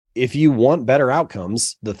if you want better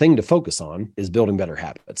outcomes, the thing to focus on is building better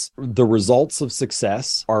habits. The results of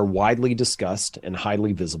success are widely discussed and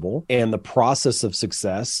highly visible, and the process of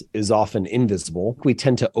success is often invisible. We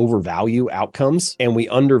tend to overvalue outcomes and we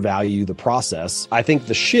undervalue the process. I think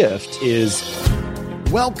the shift is...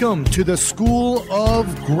 Welcome to the School of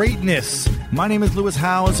Greatness. My name is Lewis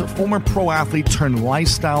Howes, former pro athlete turned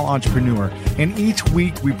lifestyle entrepreneur. And each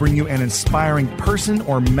week we bring you an inspiring person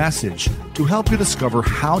or message to help you discover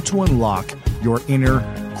how to unlock your inner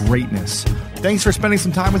greatness. Thanks for spending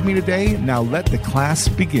some time with me today. Now let the class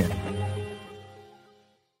begin.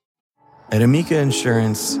 At Amica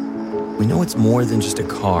Insurance, we know it's more than just a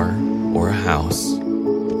car or a house.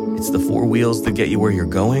 It's the four wheels that get you where you're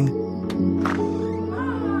going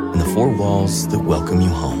and the four walls that welcome you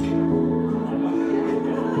home.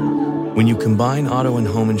 When you combine auto and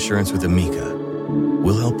home insurance with Amica,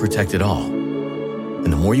 we'll help protect it all.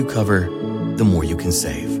 And the more you cover, the more you can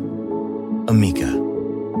save. Amica.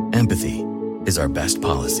 Empathy is our best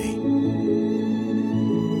policy.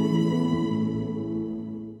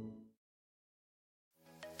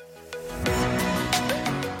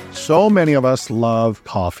 So many of us love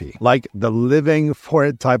coffee, like the living for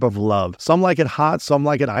it type of love. Some like it hot, some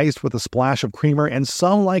like it iced with a splash of creamer, and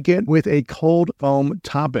some like it with a cold foam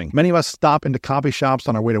topping. Many of us stop into coffee shops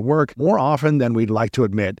on our way to work more often than we'd like to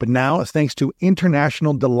admit. But now, thanks to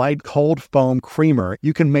International Delight Cold Foam Creamer,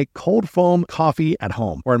 you can make cold foam coffee at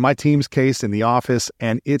home, or in my team's case, in the office,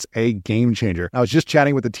 and it's a game changer. I was just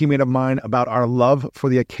chatting with a teammate of mine about our love for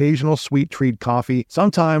the occasional sweet treat coffee.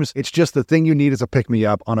 Sometimes it's just the thing you need as a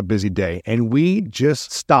pick-me-up on a busy day, and we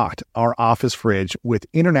just stocked our office fridge with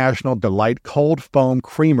International Delight Cold Foam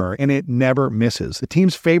Creamer, and it never misses. The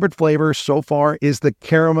team's favorite flavor so far is the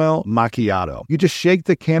caramel macchiato. You just shake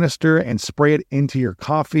the canister and spray it into your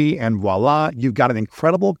coffee, and voila, you've got an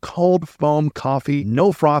incredible cold foam coffee.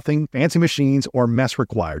 No frothing, fancy machines, or mess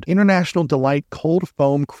required. International Delight Cold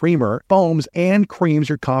Foam Creamer foams and creams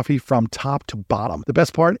your coffee from top to bottom. The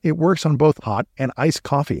best part, it works on both hot and iced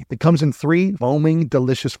coffee. It comes in 3 foaming,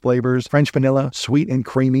 delicious flavors: French vanilla, sweet and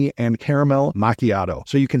creamy, and caramel macchiato.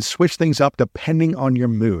 So you can switch things up depending on your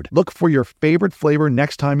mood. Look for your favorite flavor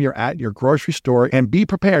next time you're at your grocery store and be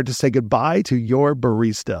prepared to say goodbye to your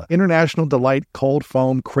barista. International Delight Cold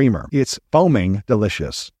Foam Creamer. It's foaming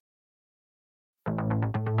delicious.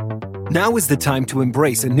 Now is the time to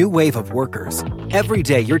embrace a new wave of workers. Every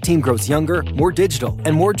day, your team grows younger, more digital,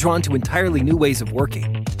 and more drawn to entirely new ways of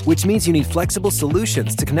working, which means you need flexible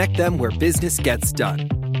solutions to connect them where business gets done.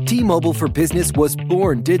 T-Mobile for Business was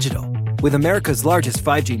born digital. With America's largest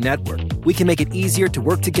 5G network, we can make it easier to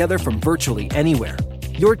work together from virtually anywhere.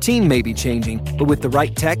 Your team may be changing, but with the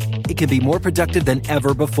right tech, it can be more productive than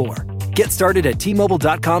ever before. Get started at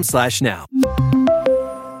T-Mobile.com/now.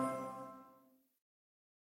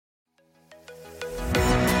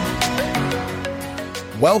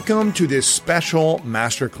 Welcome to this special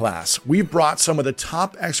masterclass. We've brought some of the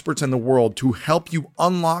top experts in the world to help you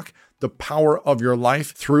unlock the power of your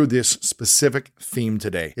life through this specific theme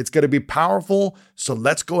today. It's going to be powerful, so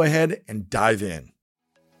let's go ahead and dive in.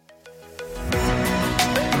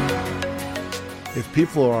 If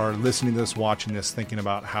people are listening to this, watching this, thinking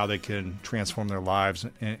about how they can transform their lives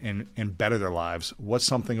and better their lives, what's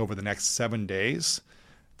something over the next 7 days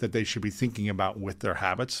that they should be thinking about with their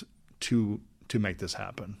habits to make this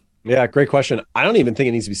happen? Yeah, great question. I don't even think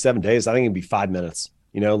it needs to be 7 days. I think it'd be 5 minutes.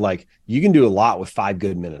 Like you can do a lot with 5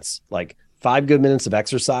 good minutes. Like 5 good minutes of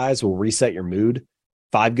exercise will reset your mood.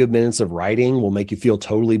 5 good minutes of writing will make you feel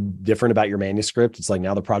totally different about your manuscript. It's like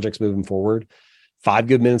now the project's moving forward. 5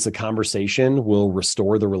 good minutes of conversation will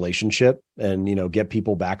restore the relationship and, get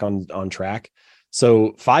people back on track.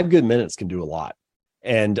 So 5 good minutes can do a lot.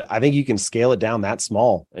 And I think you can scale it down that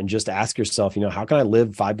small and just ask yourself, how can I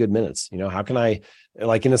live 5 good minutes? How can I,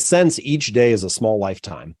 in a sense, each day is a small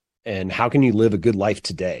lifetime. And how can you live a good life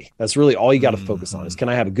today? That's really all you got to focus on is, can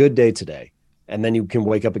I have a good day today? And then you can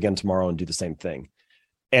wake up again tomorrow and do the same thing.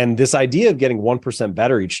 And this idea of getting 1%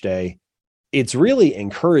 better each day, it's really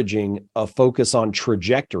encouraging a focus on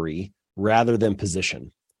trajectory rather than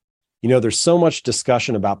position. There's so much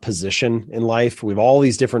discussion about position in life. We have all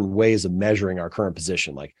these different ways of measuring our current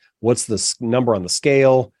position. Like, what's the number on the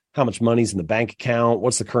scale? How much money's in the bank account?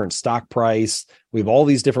 What's the current stock price? We have all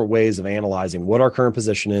these different ways of analyzing what our current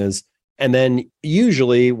position is. And then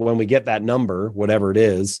usually when we get that number, whatever it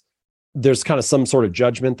is, there's kind of some sort of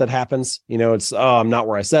judgment that happens. It's, I'm not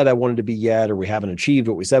where I said I wanted to be yet, or we haven't achieved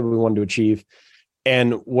what we said we wanted to achieve.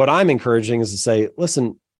 And what I'm encouraging is to say,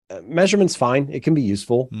 listen, measurement's fine. It can be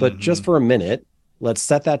useful, but just for a minute, let's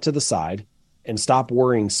set that to the side and stop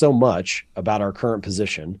worrying so much about our current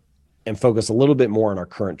position and focus a little bit more on our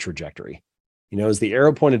current trajectory. Is the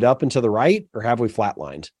arrow pointed up and to the right, or have we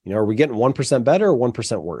flatlined? Are we getting 1% better or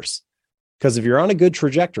 1% worse? Because if you're on a good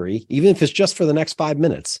trajectory, even if it's just for the next 5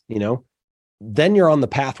 minutes, then you're on the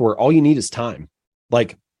path where all you need is time.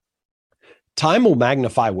 Like, time will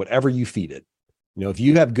magnify whatever you feed it. If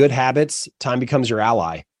you have good habits, time becomes your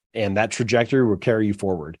ally, and that trajectory will carry you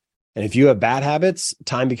forward. And if you have bad habits,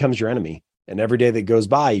 time becomes your enemy. And every day that goes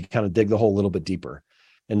by, you kind of dig the hole a little bit deeper.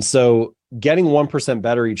 And so getting 1%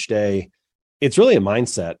 better each day, it's really a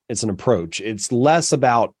mindset. It's an approach. It's less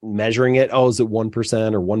about measuring it. Oh, is it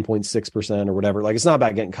 1% or 1.6% or whatever? Like, it's not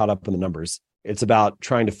about getting caught up in the numbers. It's about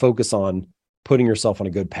trying to focus on putting yourself on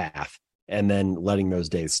a good path and then letting those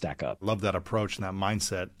days stack up. Love that approach and that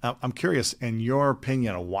mindset. Now, I'm curious, in your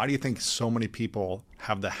opinion, why do you think so many people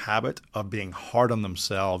have the habit of being hard on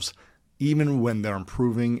themselves, even when they're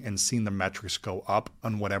improving and seeing the metrics go up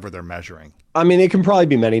on whatever they're measuring? I mean, it can probably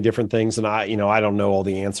be many different things. And I don't know all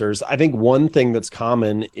the answers. I think one thing that's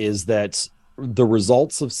common is that the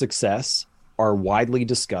results of success are widely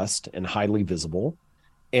discussed and highly visible.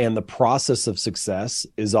 And the process of success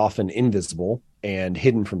is often invisible and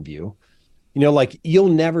hidden from view. Like, you'll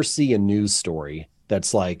never see a news story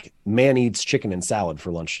that's like, man eats chicken and salad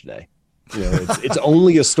for lunch today. It's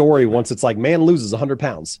only a story once it's like, man loses 100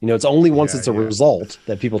 pounds. It's only once it's a result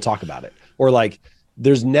that people talk about it. Or like,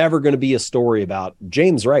 there's never going to be a story about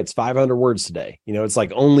James writes 500 words today. It's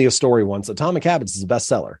like only a story once. Atomic Habits is a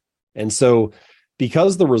bestseller. And so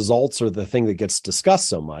because the results are the thing that gets discussed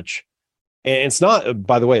so much, and it's not,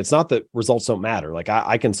 by the way, it's not that results don't matter. Like,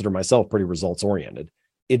 I consider myself pretty results oriented.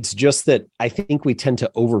 It's just that I think we tend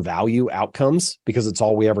to overvalue outcomes because it's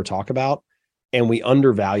all we ever talk about. And we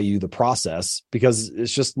undervalue the process because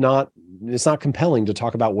it's not compelling to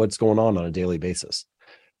talk about what's going on a daily basis.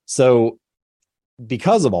 So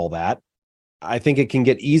because of all that, I think it can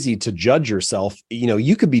get easy to judge yourself.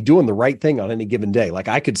 You could be doing the right thing on any given day. Like,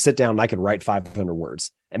 I could sit down and I could write 500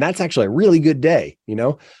 words, and that's actually a really good day,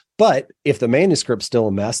 But if the manuscript's still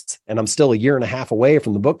a mess and I'm still a year and a half away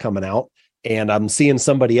from the book coming out, and I'm seeing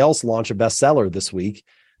somebody else launch a bestseller this week,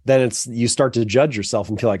 then you start to judge yourself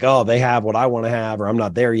and feel like, oh, they have what I want to have, or I'm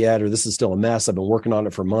not there yet, or this is still a mess. I've been working on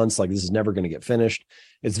it for months. Like, this is never going to get finished.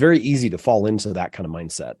 It's very easy to fall into that kind of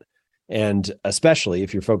mindset. And especially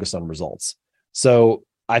if you're focused on results. So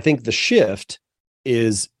I think the shift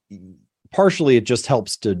is partially, it just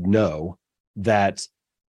helps to know that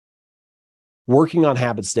working on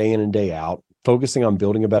habits day in and day out, focusing on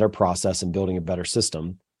building a better process and building a better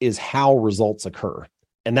system is how results occur.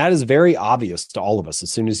 And that is very obvious to all of us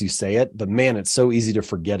as soon as you say it, but man, it's so easy to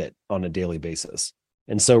forget it on a daily basis.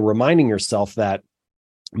 And so reminding yourself that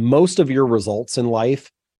most of your results in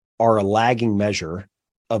life are a lagging measure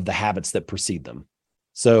of the habits that precede them.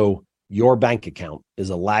 So your bank account is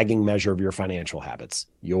a lagging measure of your financial habits.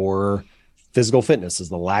 Your physical fitness is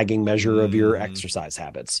the lagging measure of your exercise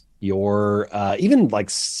habits. Your even like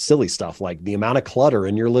silly stuff like the amount of clutter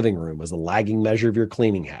in your living room is a lagging measure of your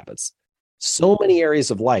cleaning habits. So many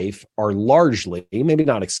areas of life are largely, maybe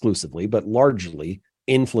not exclusively, but largely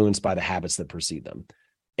influenced by the habits that precede them.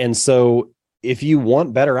 And so if you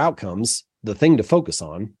want better outcomes, the thing to focus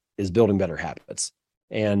on is building better habits.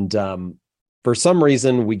 And for some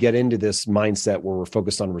reason, we get into this mindset where we're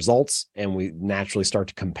focused on results and we naturally start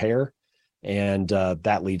to compare. And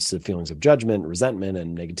that leads to feelings of judgment, resentment,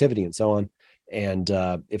 and negativity, and so on. And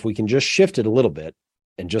if we can just shift it a little bit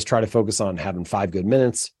and just try to focus on having 5 good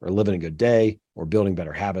minutes or living a good day or building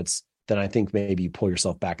better habits, then I think maybe you pull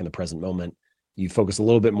yourself back in the present moment. You focus a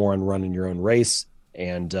little bit more on running your own race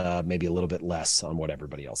and maybe a little bit less on what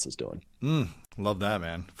everybody else is doing. Love that,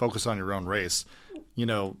 man. Focus on your own race.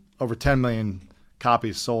 Over 10 million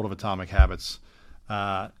copies sold of Atomic Habits.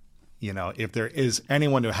 If there is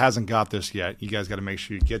anyone who hasn't got this yet, you guys got to make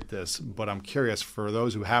sure you get this. But I'm curious, for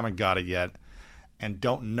those who haven't got it yet and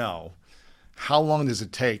don't know, how long does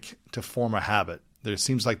it take to form a habit? There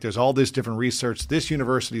seems like there's all this different research. This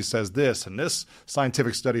university says this, and this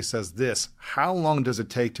scientific study says this. How long does it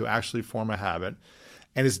take to actually form a habit?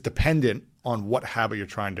 And is it dependent on what habit you're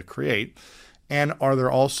trying to create? And are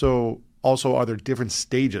there also are there different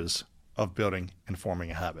stages of building and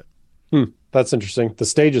forming a habit? That's interesting. The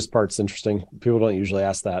stages part's interesting. People don't usually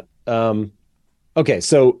ask that. Okay,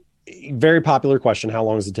 so very popular question. How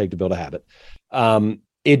long does it take to build a habit?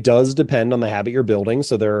 It does depend on the habit you're building.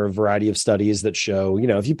 So there are a variety of studies that show,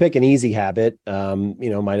 if you pick an easy habit,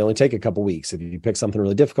 it might only take a couple weeks. If you pick something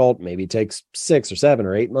really difficult, maybe it takes 6 or 7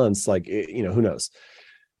 or 8 months, who knows?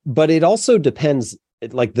 But it also depends,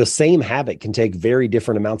 like the same habit can take very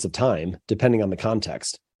different amounts of time depending on the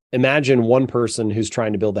context. Imagine one person who's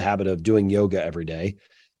trying to build the habit of doing yoga every day.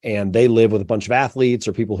 and they live with a bunch of athletes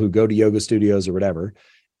or people who go to yoga studios or whatever.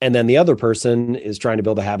 And then the other person is trying to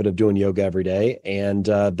build a habit of doing yoga every day, and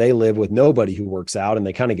they live with nobody who works out, and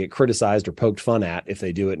they kind of get criticized or poked fun at if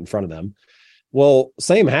they do it in front of them. Well,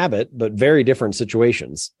 same habit, but very different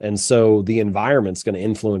situations. And so the environment's going to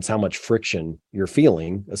influence how much friction you're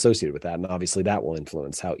feeling associated with that. And obviously that will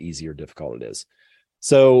influence how easy or difficult it is.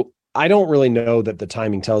 So I don't really know that the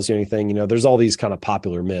timing tells you anything. You know, there's all these kind of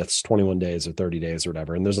popular myths, 21 days or 30 days or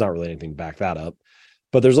whatever, and there's not really anything to back that up.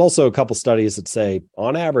 But there's also a couple studies that say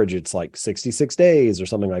on average, it's like 66 days or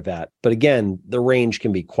something like that. But again, the range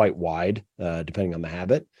can be quite wide depending on the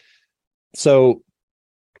habit. So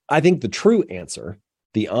I think the true answer,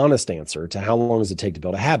 the honest answer to how long does it take to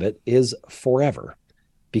build a habit is forever.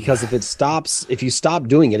 Because if you stop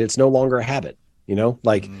doing it, it's no longer a habit, you know,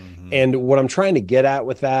 like, and what I'm trying to get at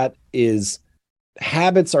with that is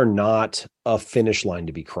habits are not a finish line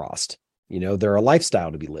to be crossed. You know, they're a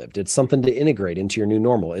lifestyle to be lived. It's something to integrate into your new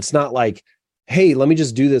normal. It's not like, hey, let me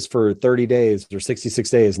just do this for 30 days or 66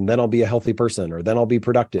 days, and then I'll be a healthy person, or then I'll be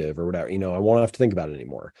productive or whatever. You know, I won't have to think about it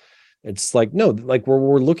anymore. It's like, no, like what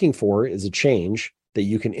we're looking for is a change that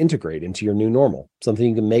you can integrate into your new normal, something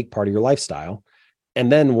you can make part of your lifestyle. And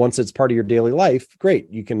then once it's part of your daily life, great,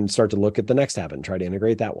 you can start to look at the next habit and try to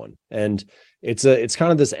integrate that one. And it's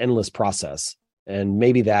kind of this endless process. And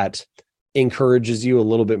maybe that encourages you a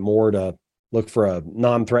little bit more to look for a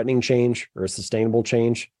non-threatening change or a sustainable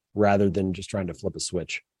change rather than just trying to flip a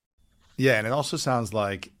switch. Yeah. And it also sounds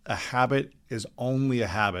like a habit is only a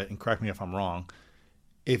habit, and correct me if I'm wrong,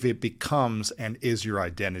 if it becomes and is your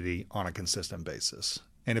identity on a consistent basis.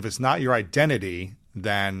 And if it's not your identity,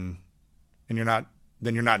 then you're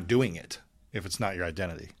not doing it if it's not your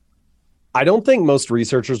identity. I don't think most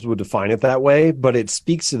researchers would define it that way, but it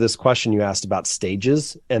speaks to this question you asked about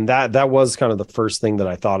stages. And that was kind of the first thing that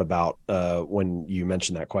I thought about when you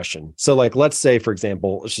mentioned that question. So like, let's say, for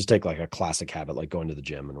example, let's just take like a classic habit, like going to the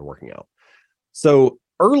gym and working out. So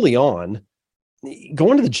early on,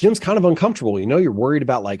 going to the gym's kind of uncomfortable. You know, you're worried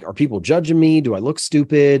about like, are people judging me? Do I look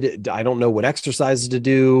stupid? I don't know what exercises to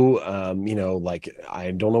do. You know, like I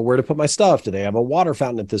don't know where to put my stuff. Do they have a water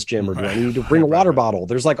fountain at this gym, or do I need to bring a water bottle?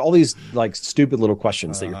 There's like all these like stupid little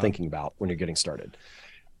questions that you're thinking about when you're getting started.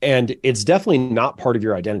 And it's definitely not part of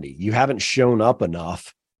your identity. You haven't shown up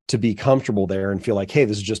enough to be comfortable there and feel like, hey,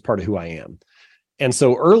 this is just part of who I am. And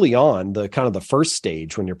so early on, the kind of the first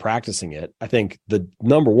stage when you're practicing it, I think the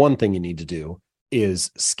number one thing you need to do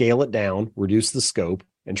is scale it down, reduce the scope,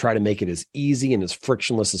 and try to make it as easy and as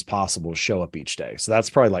frictionless as possible to show up each day. So that's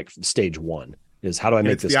probably like stage one, is how do I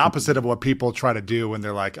make this? It's the opposite of what people try to do when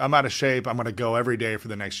they're like, I'm out of shape, I'm going to go every day for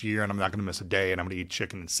the next year, and I'm not going to miss a day, and I'm going to eat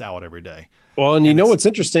chicken and salad every day. Well, and you know what's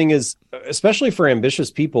interesting is, especially for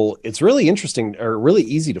ambitious people, it's really interesting or really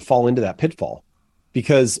easy to fall into that pitfall.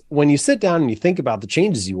 Because when you sit down and you think about the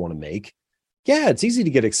changes you want to make, yeah, it's easy to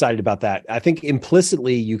get excited about that. I think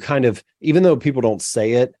implicitly you kind of, even though people don't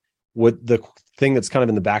say it, what the thing that's kind of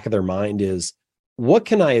in the back of their mind is, what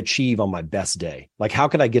can I achieve on my best day? Like, how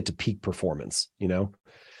could I get to peak performance, you know?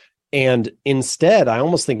 And instead, I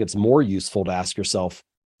almost think it's more useful to ask yourself,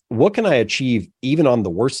 what can I achieve even on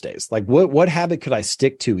the worst days? Like what habit could I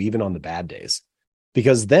stick to even on the bad days?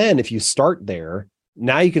 Because then if you start there,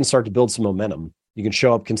 now you can start to build some momentum. You can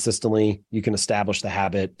show up consistently. You can establish the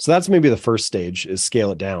habit. So that's maybe the first stage, is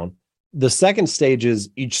scale it down. The second stage is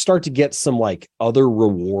you start to get some like other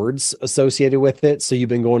rewards associated with it. So you've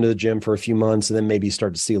been going to the gym for a few months, and then maybe you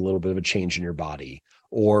start to see a little bit of a change in your body,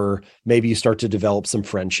 or maybe you start to develop some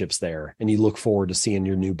friendships there and you look forward to seeing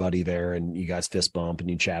your new buddy there, and you guys fist bump and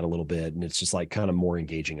you chat a little bit. And it's just like kind of more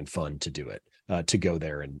engaging and fun to do it, to go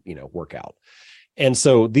there and, you know, work out. And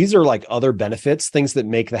so these are like other benefits, things that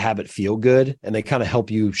make the habit feel good, and they kind of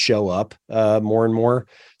help you show up more and more.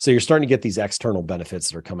 So you're starting to get these external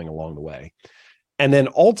benefits that are coming along the way. And then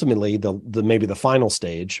ultimately, the maybe the final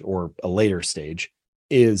stage or a later stage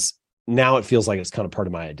is, now it feels like it's kind of part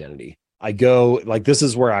of my identity. I go like, this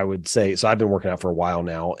is where I would say, so I've been working out for a while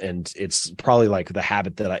now, and it's probably like the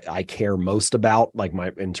habit that I care most about, like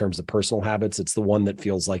in terms of personal habits. It's the one that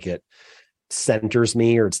feels like it centers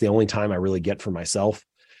me, or it's the only time I really get for myself.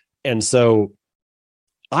 And so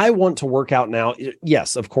I want to work out now.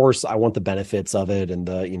 Yes, of course, I want the benefits of it and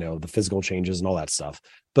the, you know, the physical changes and all that stuff.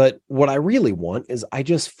 But what I really want is I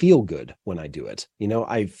just feel good when I do it. You know,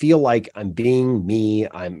 I feel like I'm being me.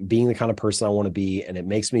 I'm being the kind of person I want to be. And it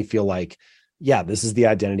makes me feel like, yeah, this is the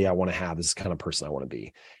identity I want to have. This is the kind of person I want to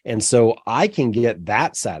be. And so I can get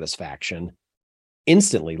that satisfaction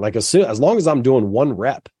instantly. Like as long as I'm doing one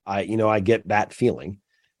rep, I get that feeling.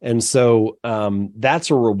 And so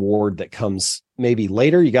that's a reward that comes maybe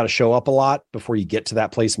later. You got to show up a lot before you get to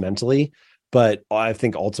that place mentally. But I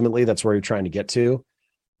think ultimately that's where you're trying to get to.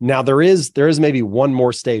 Now there is maybe one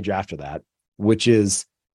more stage after that, which is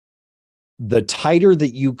the tighter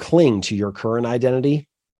that you cling to your current identity,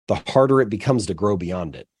 the harder it becomes to grow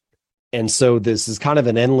beyond it. And so this is kind of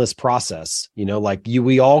an endless process, like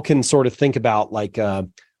we all can sort of think about like,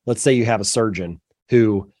 let's say you have a surgeon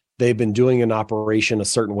who they've been doing an operation a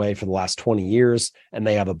certain way for the last 20 years, and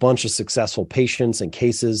they have a bunch of successful patients and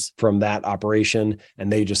cases from that operation.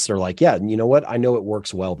 And they just are like, yeah, you know what? I know it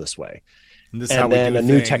works well this way. And then a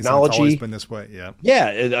new technology, it's always been this way. Yeah.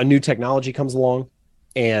 A new technology comes along.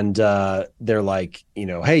 And they're like,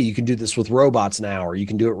 hey, you can do this with robots now, or you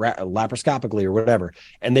can do it laparoscopically or whatever.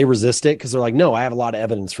 And they resist it because they're like, no, I have a lot of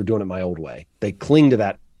evidence for doing it my old way. They cling to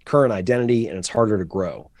that current identity, and it's harder to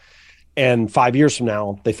grow. And 5 years from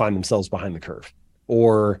now, they find themselves behind the curve.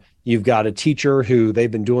 Or you've got a teacher who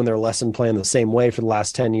they've been doing their lesson plan the same way for the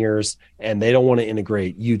last 10 years, and they don't want to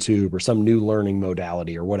integrate YouTube or some new learning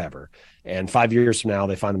modality or whatever. And 5 years from now,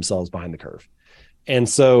 they find themselves behind the curve. And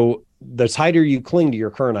so the tighter you cling to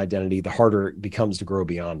your current identity, the harder it becomes to grow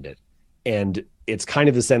beyond it. And it's kind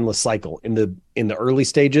of this endless cycle. In the early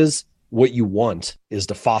stages, what you want is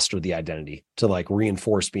to foster the identity, to like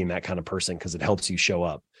reinforce being that kind of person because it helps you show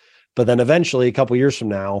up. But then eventually, a couple of years from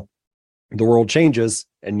now, the world changes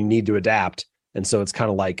and you need to adapt. And so it's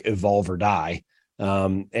kind of like evolve or die.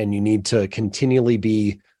 And you need to continually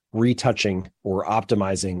be retouching or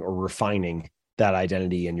optimizing or refining that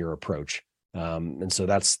identity in your approach. And so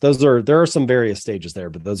there are some various stages there,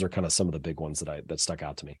 but those are kind of some of the big ones that stuck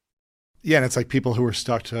out to me. Yeah. And it's like people who are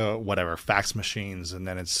stuck to whatever, fax machines. And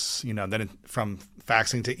then it's, from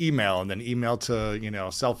faxing to email, and then email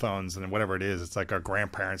to, cell phones, and then whatever it is. It's like our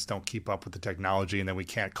grandparents don't keep up with the technology, and then we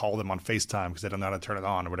can't call them on FaceTime because they don't know how to turn it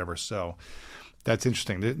on or whatever. So that's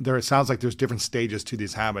interesting. It sounds like there's different stages to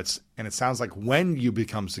these habits. And it sounds like when you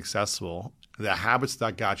become successful, the habits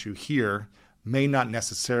that got you here may not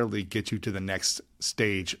necessarily get you to the next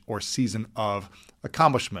stage or season of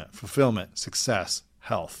accomplishment, fulfillment, success,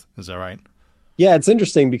 health. Is that right? Yeah, it's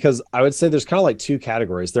interesting because I would say there's kind of like two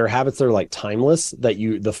categories. There are habits that are like timeless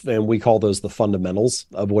and we call those the fundamentals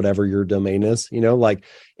of whatever your domain is. Like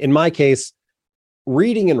in my case,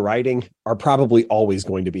 reading and writing are probably always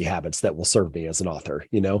going to be habits that will serve me as an author,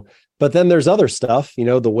 but then there's other stuff,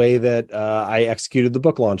 the way that I executed the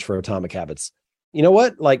book launch for Atomic Habits. You know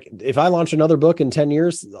what? Like if I launch another book in 10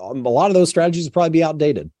 years, a lot of those strategies will probably be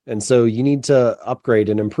outdated. And so you need to upgrade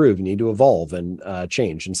and improve. You need to evolve and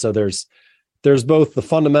change. And so there's both the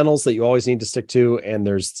fundamentals that you always need to stick to, and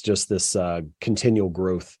there's just this continual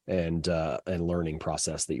growth and learning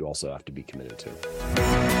process that you also have to be committed to.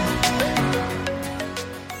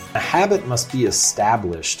 A habit must be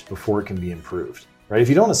established before it can be improved. Right? If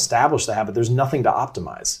you don't establish the habit, there's nothing to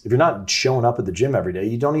optimize. If you're not showing up at the gym every day,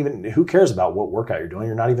 who cares about what workout you're doing?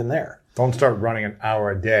 You're not even there. Don't start running an hour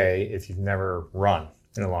a day if you've never run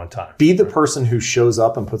in a long time. Be the person who shows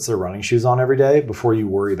up and puts their running shoes on every day before you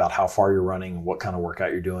worry about how far you're running, what kind of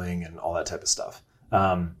workout you're doing, and all that type of stuff.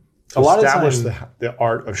 A lot of times, the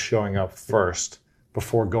art of showing up first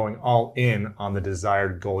before going all in on the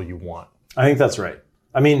desired goal you want. I think that's right.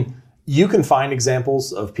 I mean, you can find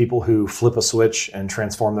examples of people who flip a switch and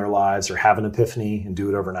transform their lives or have an epiphany and do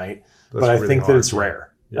it overnight. But I think that it's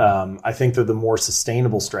rare. Yeah. I think that the more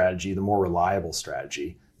sustainable strategy, the more reliable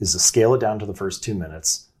strategy is to scale it down to the first 2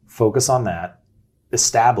 minutes, focus on that,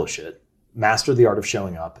 establish it, master the art of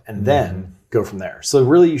showing up, and then go from there. So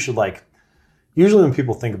really you should usually when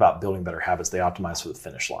people think about building better habits, they optimize for the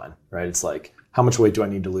finish line, right? It's like, how much weight do I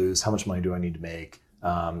need to lose? How much money do I need to make?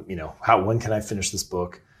 When can I finish this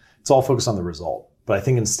book? It's all focused on the result. But I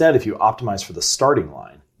think instead, if you optimize for the starting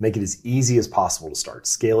line, make it as easy as possible to start,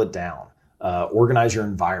 scale it down, organize your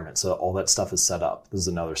environment so all that stuff is set up. This is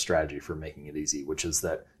another strategy for making it easy, which is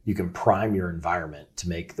that you can prime your environment to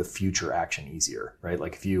make the future action easier, right?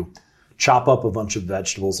 Like if you chop up a bunch of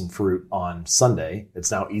vegetables and fruit on Sunday,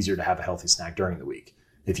 it's now easier to have a healthy snack during the week.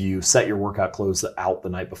 If you set your workout clothes out the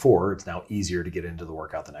night before, it's now easier to get into the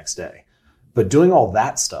workout the next day. But doing all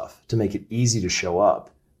that stuff to make it easy to show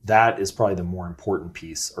up, that is probably the more important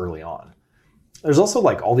piece early on. There's also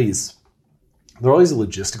there are all these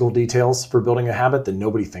logistical details for building a habit that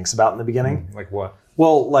nobody thinks about in the beginning. Like what?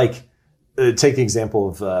 Well, take the example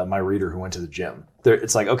of my reader who went to the gym.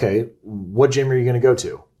 It's like, okay, what gym are you going to go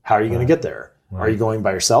to? How are you going to get there? Right. Are you going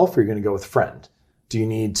by yourself or are you going to go with a friend? Do you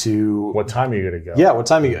need to... What time are you going to go? Yeah, what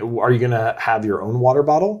time are you going to have your own water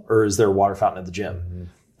bottle or is there a water fountain at the gym? Mm-hmm.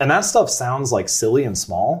 And that stuff sounds like silly and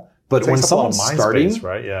small, but when someone's starting,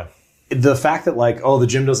 right? Yeah. the fact that like, oh, the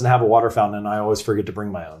gym doesn't have a water fountain and I always forget to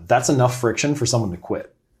bring my own, that's enough friction for someone to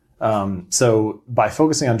quit. So by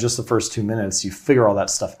focusing on just the first 2 minutes, you figure all that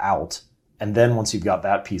stuff out. And then once you've got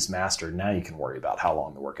that piece mastered, now you can worry about how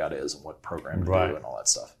long the workout is and what program to do and all that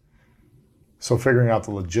stuff. So figuring out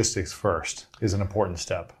the logistics first is an important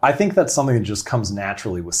step. I think that's something that just comes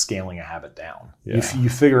naturally with scaling a habit down. Yeah. You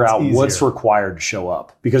figure out what's required to show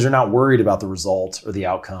up because you're not worried about the result or the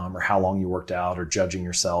outcome or how long you worked out or judging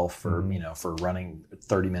yourself for, for running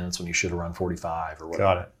 30 minutes when you should have run 45 or whatever.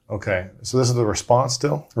 Got it. Okay. So this is the response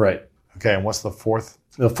still? Right. Okay. And what's the fourth?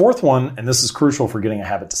 The fourth one, and this is crucial for getting a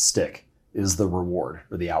habit to stick, is the reward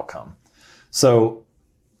or the outcome. So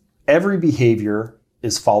every behavior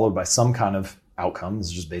is followed by some kind of outcome. This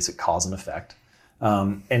is just basic cause and effect.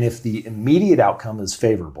 And if the immediate outcome is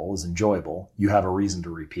favorable, is enjoyable, you have a reason to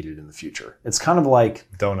repeat it in the future. It's kind of like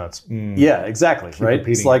donuts. Yeah, exactly. Keep right.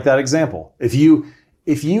 Repeating. It's like that example. If you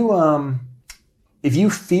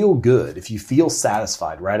feel good, if you feel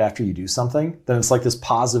satisfied right after you do something, then it's like this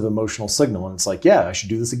positive emotional signal. And it's like, yeah, I should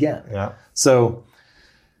do this again. Yeah. So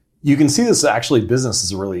you can see this actually, business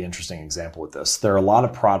is a really interesting example with this. There are a lot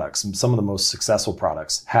of products, and some of the most successful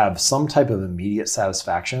products have some type of immediate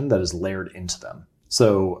satisfaction that is layered into them.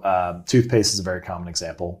 So toothpaste is a very common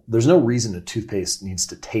example. There's no reason a toothpaste needs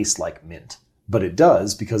to taste like mint, but it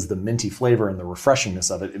does because the minty flavor and the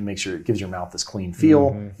refreshingness of it, it gives your mouth this clean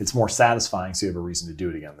feel. It's more satisfying, so you have a reason to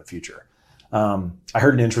do it again in the future. I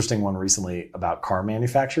heard an interesting one recently about car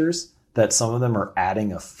manufacturers that some of them are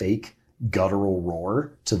adding a fake guttural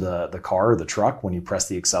roar to the car or the truck when you press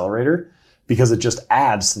the accelerator because it just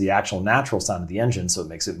adds to the actual natural sound of the engine, so it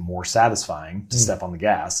makes it more satisfying to step on the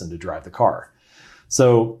gas and to drive the car.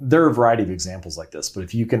 So there are a variety of examples like this, but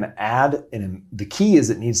if you can add, the key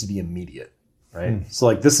is it needs to be immediate, right? So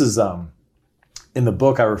like this is, in the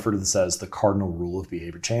book I refer to this as the cardinal rule of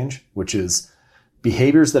behavior change, which is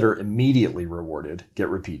behaviors that are immediately rewarded get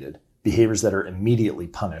repeated, behaviors that are immediately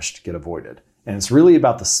punished get avoided. And it's really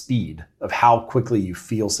about the speed of how quickly you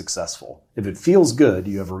feel successful. If it feels good,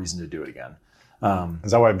 you have a reason to do it again.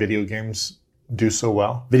 Is that why video games do so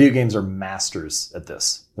well? Video games are masters at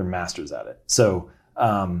this. They're masters at it. So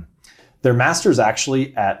they're masters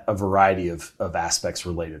actually at a variety of aspects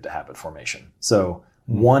related to habit formation. So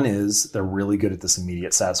one is they're really good at this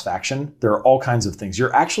immediate satisfaction. There are all kinds of things.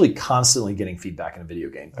 You're actually constantly getting feedback in a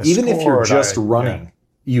video game. Even if you're just running,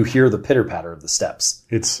 you hear the pitter patter of the steps.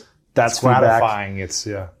 That's gratifying. It's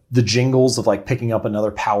the jingles of like picking up another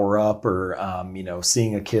power up or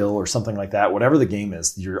seeing a kill or something like that. Whatever the game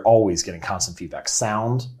is, you're always getting constant feedback.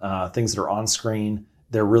 Sound, things that are on screen,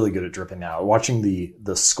 they're really good at dripping out. Watching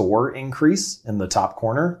the score increase in the top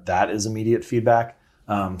corner, that is immediate feedback.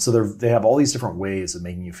 So they have all these different ways of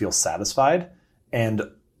making you feel satisfied. And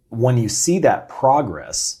when you see that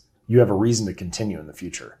progress, you have a reason to continue in the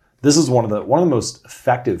future. This is one of the most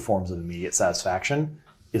effective forms of immediate satisfaction.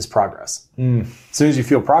 Is progress. As soon as you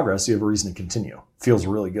feel progress, you have a reason to continue. Feels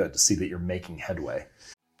really good to see that you're making headway.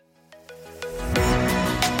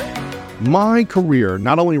 My career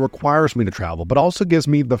not only requires me to travel, but also gives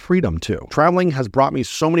me the freedom to. Traveling has brought me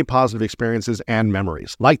so many positive experiences and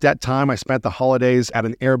memories. Like that time I spent the holidays at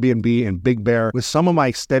an Airbnb in Big Bear with some of my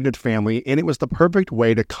extended family, and it was the perfect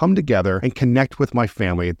way to come together and connect with my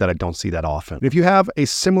family that I don't see that often. If you have a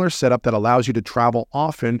similar setup that allows you to travel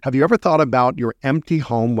often, have you ever thought about your empty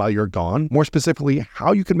home while you're gone? More specifically,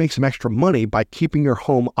 how you can make some extra money by keeping your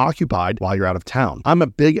home occupied while you're out of town. I'm a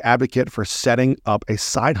big advocate for setting up a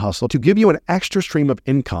side hustle to give you an extra stream of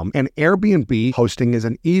income, and Airbnb hosting is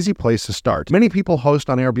an easy place to start. Many people host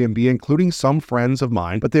on Airbnb, including some friends of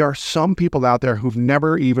mine, but there are some people out there who've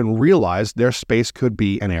never even realized their space could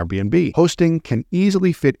be an Airbnb. Hosting can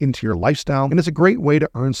easily fit into your lifestyle, and it's a great way to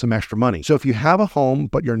earn some extra money. So if you have a home,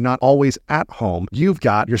 but you're not always at home, you've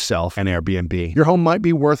got yourself an Airbnb. Your home might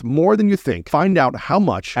be worth more than you think. Find out how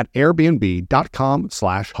much at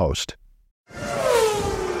airbnb.com/host.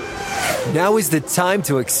 Now is the time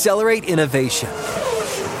to accelerate innovation.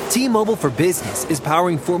 T-Mobile for Business is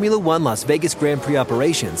powering Formula One Las Vegas Grand Prix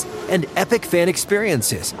operations and epic fan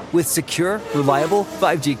experiences with secure, reliable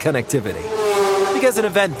 5G connectivity. Because an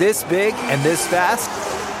event this big and this fast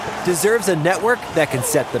deserves a network that can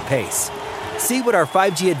set the pace. See what our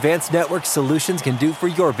 5G advanced network solutions can do for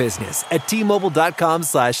your business at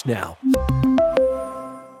T-Mobile.com/now.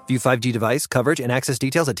 View 5G device coverage and access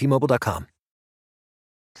details at T-Mobile.com.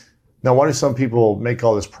 Now, why do some people make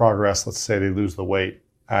all this progress? Let's say they lose the weight.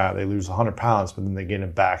 They lose 100 pounds, but then they gain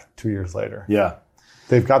it back 2 years later. Yeah.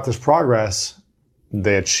 They've got this progress.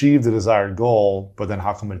 They achieved the desired goal, but then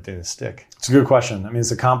how come it didn't stick? It's a good question. I mean, it's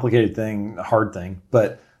a complicated thing, a hard thing.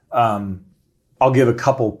 But I'll give a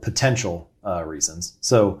couple potential reasons.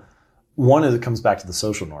 So one is it comes back to the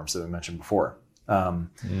social norms that we mentioned before.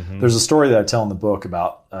 There's a story that I tell in the book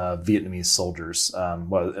about Vietnamese soldiers,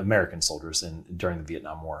 American soldiers during the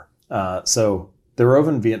Vietnam War. So they were over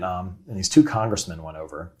in Vietnam, and these two congressmen went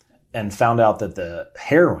over and found out that the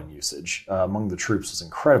heroin usage among the troops was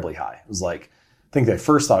incredibly high. It was like, I think they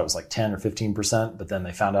first thought it was like 10 or 15%, but then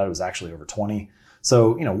they found out it was actually over 20.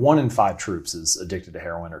 So, 1 in 5 troops is addicted to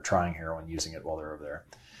heroin or trying heroin, using it while they're over there.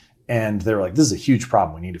 And they were like, this is a huge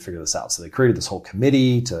problem. We need to figure this out. So they created this whole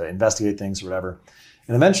committee to investigate things or whatever.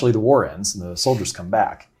 And eventually the war ends and the soldiers come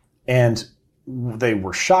back. And they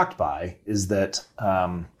were shocked by is that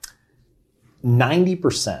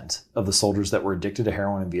 90% of the soldiers that were addicted to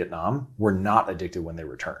heroin in Vietnam were not addicted when they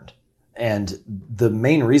returned. And the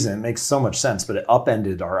main reason, it makes so much sense, but it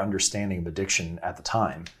upended our understanding of addiction at the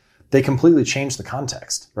time. They completely changed the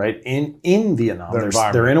context, right? In Vietnam,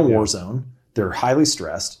 they're in a war zone. They're highly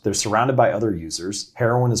stressed. They're surrounded by other users.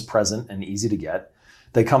 Heroin is present and easy to get.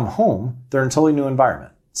 They come home. They're in a totally new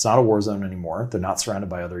environment. It's not a war zone anymore. They're not surrounded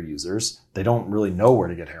by other users. They don't really know where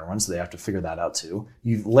to get heroin, so they have to figure that out too.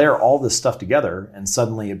 You layer all this stuff together, and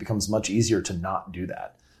suddenly it becomes much easier to not do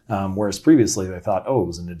that. Whereas previously they thought, it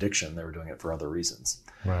was an addiction. They were doing it for other reasons.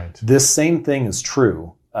 Right. This same thing is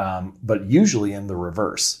true, but usually in the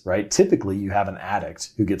reverse, right? Typically you have an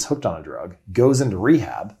addict who gets hooked on a drug, goes into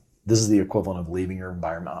rehab. This is the equivalent of leaving your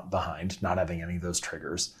environment behind, not having any of those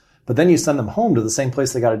triggers. But then you send them home to the same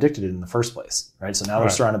place they got addicted in the first place, right? So now they're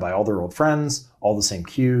surrounded by all their old friends, all the same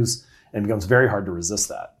cues, and it becomes very hard to resist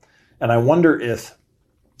that. And I wonder if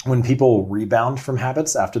when people rebound from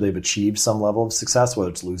habits after they've achieved some level of success,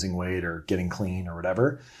 whether it's losing weight or getting clean or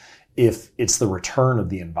whatever, if it's the return of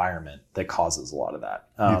the environment that causes a lot of that.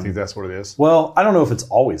 You think that's what it is? Well, I don't know if it's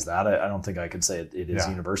always that. I don't think I could say it is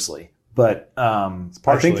universally. But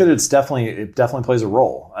I think that it definitely plays a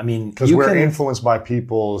role. I mean, because we're influenced by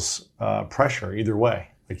people's pressure either way,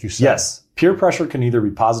 like you said. Yes, peer pressure can either be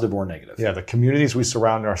positive or negative. Yeah, the communities we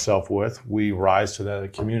surround ourselves with, we rise to the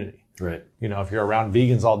community. Right. If you're around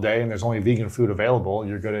vegans all day and there's only vegan food available,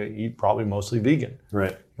 you're going to eat probably mostly vegan.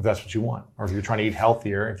 Right. If that's what you want. Or if you're trying to eat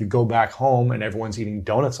healthier, if you go back home and everyone's eating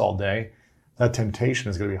donuts all day, that temptation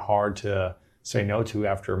is going to be hard to say no to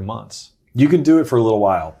after months. You can do it for a little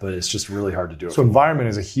while, but it's just really hard to do it. So environment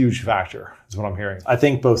is a huge factor, is what I'm hearing. I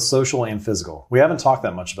think both social and physical. We haven't talked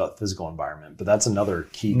that much about physical environment, but that's another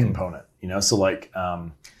key component. So like,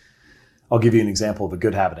 I'll give you an example of a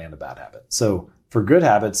good habit and a bad habit. So for good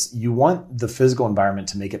habits, you want the physical environment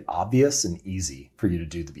to make it obvious and easy for you to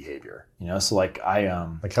do the behavior. So like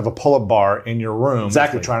like have a pull-up bar in your room.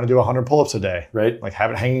 Exactly. If you're trying to do 100 pull-ups a day. Right. Like have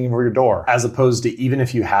it hanging over your door. As opposed to even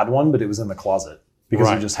if you had one, but it was in the closet. Because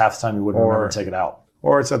you just half the time you wouldn't remember to take it out.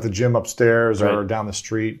 Or it's at the gym upstairs or down the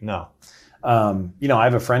street. No. I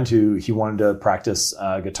have a friend who he wanted to practice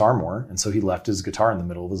guitar more. And so he left his guitar in the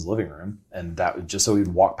middle of his living room. And that just so he'd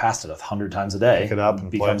walk past it 100 times a day. Pick it up and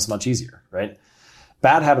becomes much easier, right?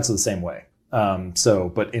 Bad habits are the same way.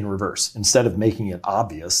 But in reverse. Instead of making it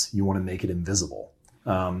obvious, you want to make it invisible.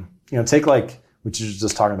 Take which is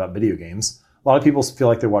just talking about video games. A lot of people feel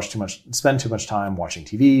like they spend too much time watching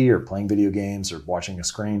TV or playing video games or watching a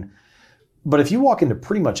screen. But if you walk into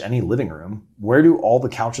pretty much any living room, where do all the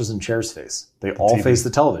couches and chairs face? They all face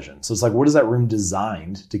the television. So it's like, what is that room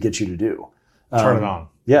designed to get you to do? Turn it on.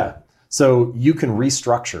 Yeah. So you can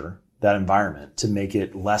restructure that environment to make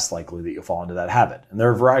it less likely that you'll fall into that habit. And there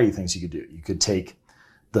are a variety of things you could do. You could take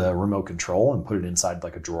the remote control and put it inside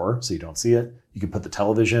like a drawer so you don't see it. You could put the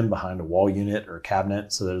television behind a wall unit or a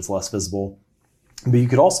cabinet so that it's less visible. But you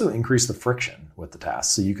could also increase the friction with the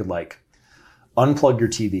task. So you could unplug your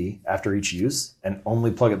TV after each use and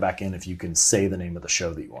only plug it back in if you can say the name of the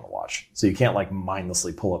show that you want to watch. So you can't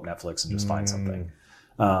mindlessly pull up Netflix and just find something.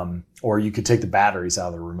 Or you could take the batteries out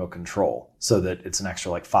of the remote control so that it's an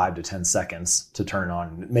extra 5 to 10 seconds to turn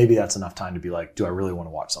on. Maybe that's enough time to be like, do I really want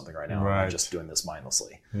to watch something right now? Or am I just doing this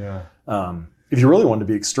mindlessly? Yeah. If you really wanted to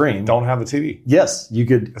be extreme, don't have the TV. Yes, you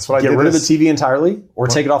could get rid of the TV entirely or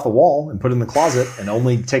take it off the wall and put it in the closet and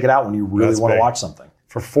only take it out when you really want to watch something.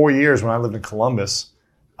 For 4 years when I lived in Columbus,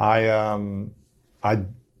 I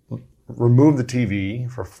removed the TV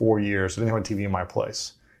for 4 years. I didn't have a TV in my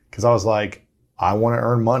place because I was like, I want to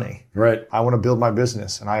earn money. Right. I want to build my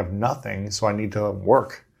business and I have nothing, so I need to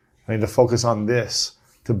work. I need to focus on this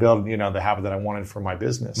to build, the habit that I wanted for my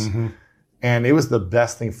business. Mm-hmm. And it was the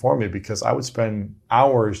best thing for me because I would spend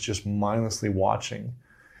hours just mindlessly watching.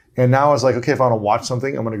 And now it's like, okay, if I want to watch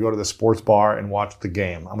something, I'm going to go to the sports bar and watch the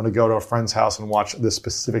game. I'm going to go to a friend's house and watch this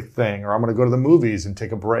specific thing, or I'm going to go to the movies and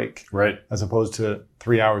take a break. Right. As opposed to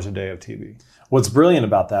 3 hours a day of TV. What's brilliant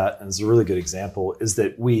about that, and it's a really good example, is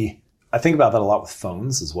that I think about that a lot with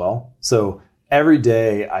phones as well. So every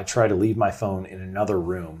day I try to leave my phone in another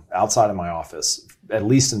room outside of my office, at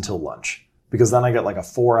least until lunch, because then I get like a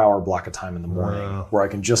 4-hour block of time in the morning where I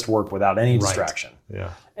can just work without any distraction.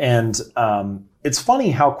 Yeah. And it's funny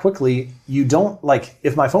how quickly you don't, like,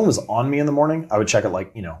 if my phone was on me in the morning, I would check it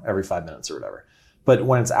like, every 5 minutes or whatever. But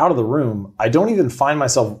when it's out of the room, I don't even find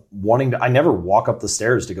myself I never walk up the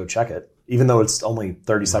stairs to go check it, even though it's only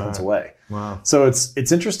 30 seconds away. Wow. So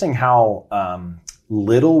it's interesting how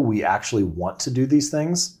little we actually want to do these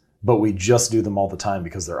things, but we just do them all the time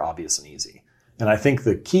because they're obvious and easy. And I think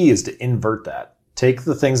the key is to invert that. Take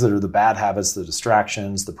the things that are the bad habits, the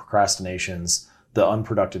distractions, the procrastinations, the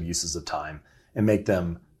unproductive uses of time, and make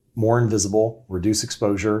them more invisible, reduce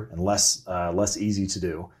exposure, and less easy to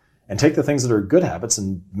do. And take the things that are good habits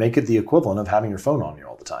and make it the equivalent of having your phone on you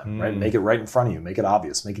all the time, right? Make it right in front of you, make it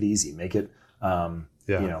obvious, make it easy, make it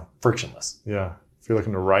frictionless. Yeah. If you're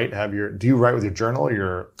looking to write, do you write with your journal or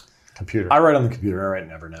your computer? I write on the computer. I write in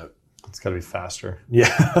Evernote. It's got to be faster. Yeah.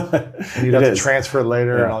 You'd have to transfer it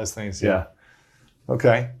later and all these things. Yeah.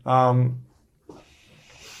 Okay.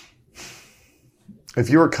 If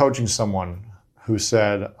you were coaching someone who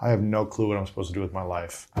said, I have no clue what I'm supposed to do with my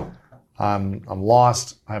life. I'm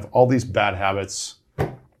lost. I have all these bad habits.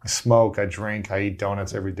 I smoke, I drink, I eat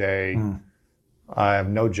donuts every day. I have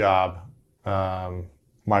no job.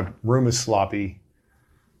 My room is sloppy.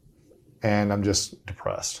 And I'm just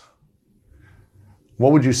depressed.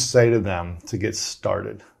 What would you say to them to get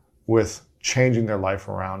started with changing their life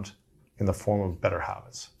around in the form of better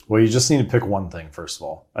habits? Well, you just need to pick one thing, first of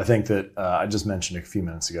all. I think that I just mentioned a few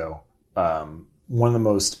minutes ago, one of the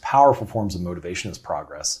most powerful forms of motivation is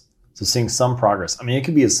progress. So seeing some progress, I mean, it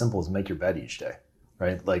could be as simple as make your bed each day,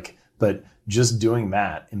 right? But just doing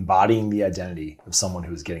that, embodying the identity of someone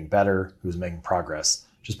who's getting better, who's making progress,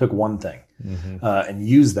 just pick one thing and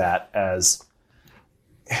use that as,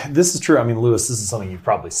 this is true. I mean, Lewis, this is something you've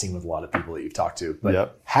probably seen with a lot of people that you've talked to,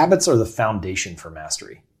 but habits are the foundation for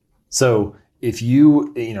mastery. So if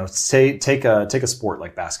you say, take a sport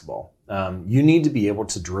like basketball, you need to be able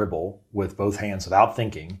to dribble with both hands without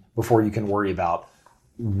thinking before you can worry about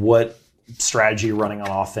what strategy you're running on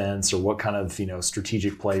offense or what kind of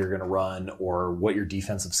strategic play you're going to run or what your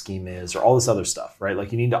defensive scheme is or all this other stuff, right?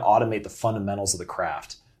 Like you need to automate the fundamentals of the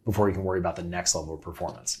craft before you can worry about the next level of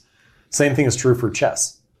performance. Same thing is true for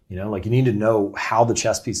chess. Like you need to know how the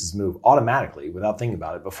chess pieces move automatically without thinking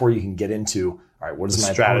about it before you can get into, all right, what is my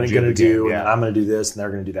opponent going to do? And I'm going to do this and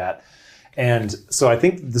they're going to do that. And so I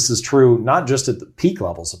think this is true not just at the peak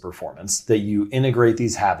levels of performance, that you integrate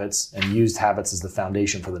these habits and use habits as the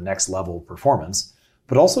foundation for the next level of performance,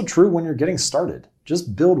 but also true when you're getting started.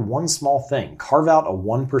 Just build one small thing, carve out a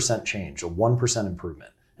 1% change, a 1%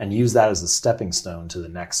 improvement, and use that as a stepping stone to the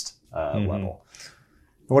next level.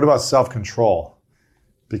 What about self-control?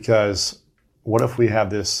 Because what if we have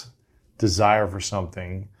this desire for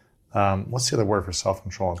something? What's the other word for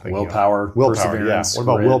self-control? Willpower, perseverance. What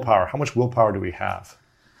about willpower? How much willpower do we have?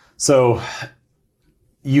 So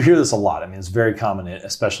you hear this a lot. I mean, it's very common,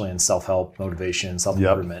 especially in self-help, motivation,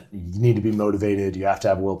 self-improvement. You need to be motivated. You have to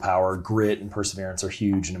have willpower. Grit and perseverance are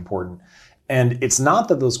huge and important. And it's not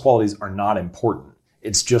that those qualities are not important.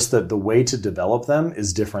 It's just that the way to develop them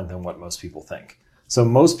is different than what most people think. So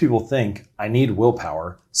most people think, I need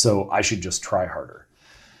willpower, so I should just try harder.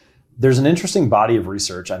 There's an interesting body of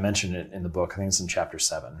research, I mentioned it in the book, I think it's in chapter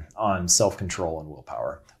 7, on self-control and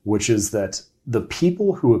willpower, which is that the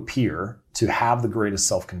people who appear to have the greatest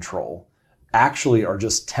self-control actually are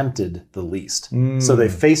just tempted the least. So they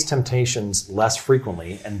face temptations less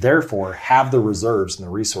frequently and therefore have the reserves and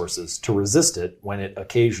the resources to resist it when it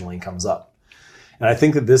occasionally comes up. And I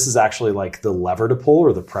think that this is actually like the lever to pull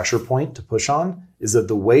or the pressure point to push on, is that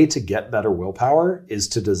the way to get better willpower is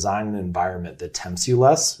to design an environment that tempts you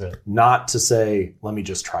less, not to say, let me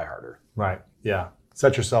just try harder. Right. Yeah.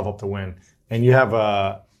 Set yourself up to win. And you have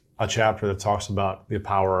a chapter that talks about the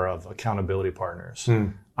power of accountability partners.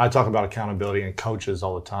 I talk about accountability and coaches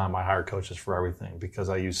all the time. I hire coaches for everything because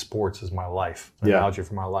I use sports as my life, an analogy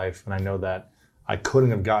for my life. And I know that I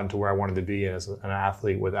couldn't have gotten to where I wanted to be as an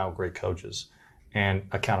athlete without great coaches and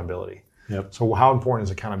accountability. So how important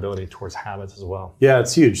is accountability towards habits as well? Yeah,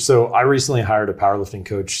 it's huge. So I recently hired a powerlifting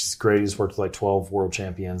coach. He's great. He's worked with like 12 world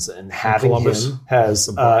champions, and having him has,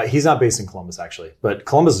 he's not based in Columbus actually, but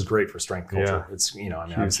Columbus is great for strength culture. It's, I mean,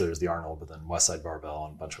 obviously there's the Arnold, but then Westside Barbell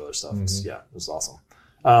and a bunch of other stuff. It was awesome.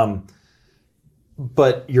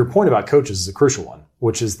 But your point about coaches is a crucial one,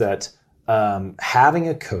 which is that having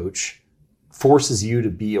a coach forces you to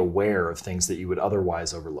be aware of things that you would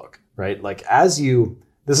otherwise overlook, right? Like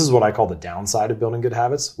this is what I call the downside of building good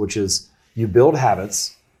habits, which is you build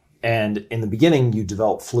habits and in the beginning you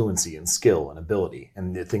develop fluency and skill and ability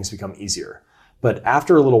and things become easier. But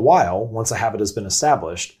after a little while, once a habit has been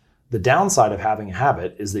established, the downside of having a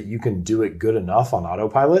habit is that you can do it good enough on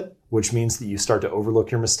autopilot, which means that you start to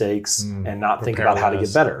overlook your mistakes and not think about how to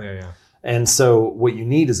get better. Yeah. And so what you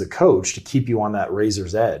need is a coach to keep you on that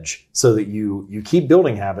razor's edge so that you keep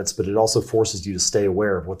building habits, but it also forces you to stay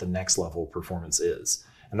aware of what the next level of performance is.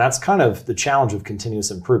 And that's kind of the challenge of continuous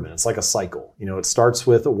improvement. It's like a cycle. It starts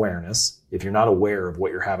with awareness. If you're not aware of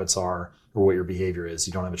what your habits are or what your behavior is,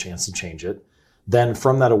 you don't have a chance to change it. Then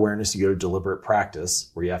from that awareness, you go to deliberate practice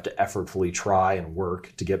where you have to effortfully try and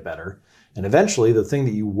work to get better. And eventually the thing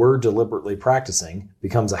that you were deliberately practicing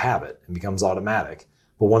becomes a habit and becomes automatic.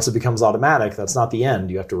 But once it becomes automatic, that's not the end.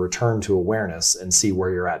 You have to return to awareness and see where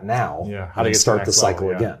you're at now. How to start the cycle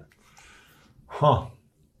again. Huh.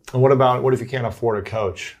 And what if you can't afford a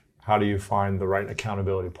coach? How do you find the right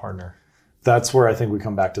accountability partner? That's where I think we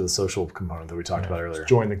come back to the social component that we talked about earlier.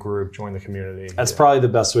 Join the group, join the community. That's probably the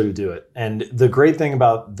best way to do it. And the great thing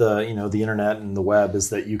about the internet and the web is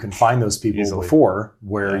that you can find those people easily before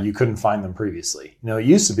where you couldn't find them previously. It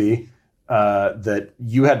used to be that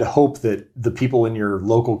you had to hope that the people in your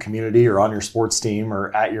local community or on your sports team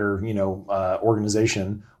or at your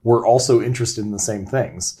organization were also interested in the same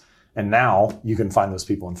things. And now you can find those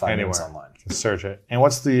people in 5 minutes online. Search it. And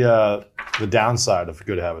what's the downside of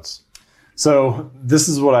good habits? So this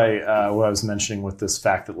is what I was mentioning with this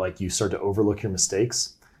fact that you start to overlook your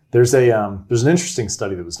mistakes. There's an interesting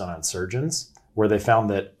study that was done on surgeons where they found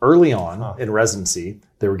that early on in residency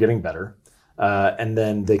they were getting better, and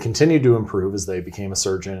then they continued to improve as they became a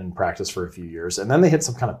surgeon and practiced for a few years, and then they hit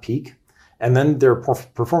some kind of peak, and then their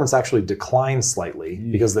performance actually declined slightly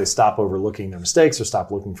because they stop overlooking their mistakes or stop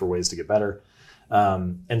looking for ways to get better.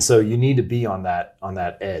 And so you need to be on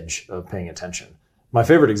that edge of paying attention. My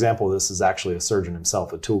favorite example of this is actually a surgeon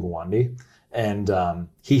himself, Atul Gawande. And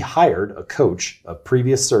he hired a coach, a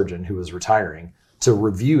previous surgeon who was retiring, to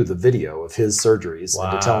review the video of his surgeries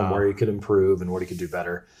and to tell him where he could improve and what he could do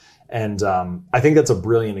better. And I think that's a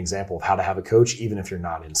brilliant example of how to have a coach, even if you're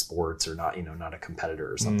not in sports or not a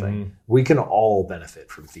competitor or something. Mm-hmm. We can all benefit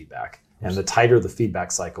from feedback. And the tighter the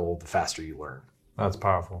feedback cycle, the faster you learn. That's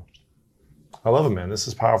powerful. I love it, man. This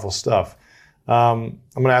is powerful stuff. I'm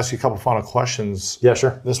going to ask you a couple final questions. Yeah,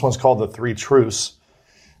 sure. This one's called the 3 Truths.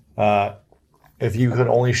 If you could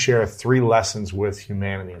only share 3 lessons with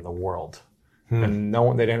humanity in the world, and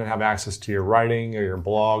they didn't have access to your writing or your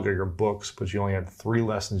blog or your books, but you only had 3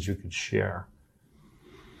 lessons you could share,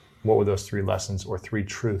 what would those 3 lessons or 3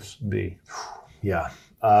 truths be? Yeah,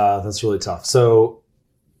 that's really tough. So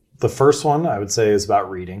the first one I would say is about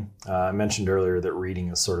reading. I mentioned earlier that reading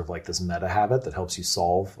is sort of like this meta habit that helps you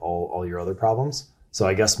solve all your other problems. So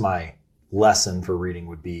I guess my lesson for reading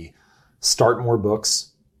would be start more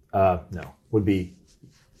books.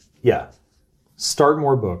 Start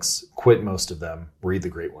more books, quit most of them, read the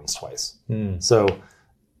great ones twice. So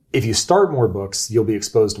if you start more books, you'll be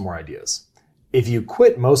exposed to more ideas. If you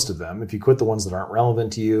quit most of them, if you quit the ones that aren't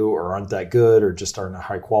relevant to you or aren't that good or just aren't a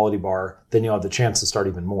high quality bar, then you'll have the chance to start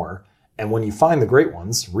even more. And when you find the great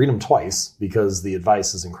ones, read them twice because the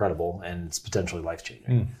advice is incredible and it's potentially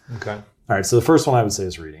life-changing. Okay. All right. So the first one I would say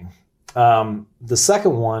is reading. The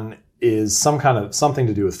second one is something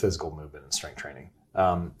to do with physical movement and strength training.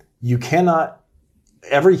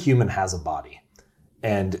 Every human has a body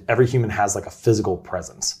and every human has like a physical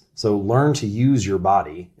presence. So learn to use your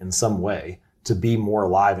body in some way to be more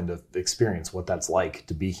alive and to experience what that's like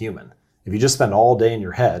to be human. If you just spend all day in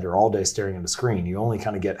your head or all day staring at a screen, you only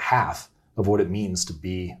kind of get half of what it means to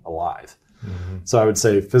be alive. Mm-hmm. So I would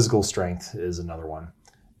say physical strength is another one.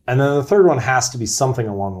 And then the third one has to be something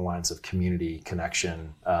along the lines of community,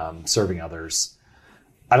 connection, serving others.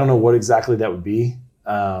 I don't know what exactly that would be.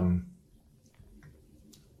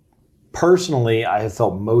 Personally, I have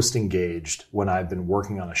felt most engaged when I've been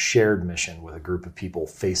working on a shared mission with a group of people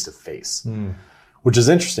face to face, which is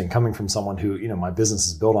interesting coming from someone who, my business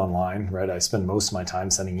is built online, right? I spend most of my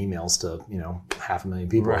time sending emails to, 500,000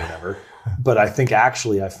 people or whatever. But I think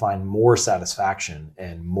actually I find more satisfaction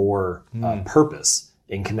and more purpose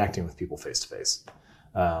in connecting with people face to face.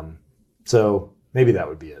 So maybe that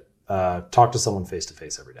would be it. Talk to someone face to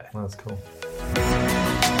face every day. That's cool.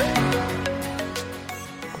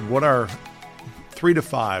 What are 3 to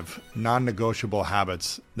 5 non-negotiable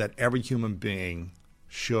habits that every human being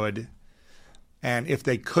should, and if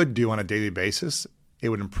they could do on a daily basis, it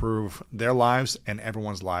would improve their lives and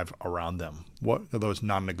everyone's life around them? What are those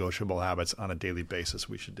non-negotiable habits on a daily basis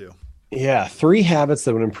we should do? Yeah, 3 habits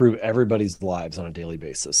that would improve everybody's lives on a daily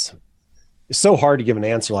basis. It's so hard to give an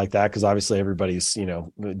answer like that because obviously everybody's,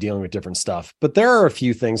 dealing with different stuff. But there are a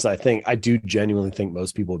few things I do genuinely think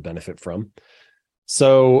most people would benefit from.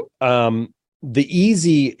 So the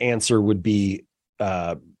easy answer would be,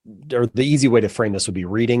 or the easy way to frame this would be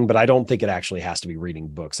reading, but I don't think it actually has to be reading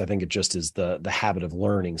books. I think it just is the habit of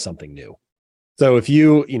learning something new. So if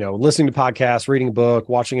you, listening to podcasts, reading a book,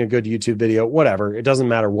 watching a good YouTube video, whatever, it doesn't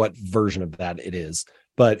matter what version of that it is.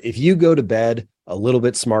 But if you go to bed a little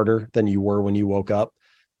bit smarter than you were when you woke up,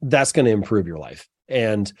 that's going to improve your life.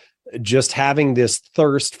 And just having this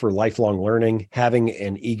thirst for lifelong learning, having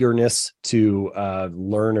an eagerness to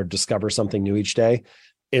learn or discover something new each day,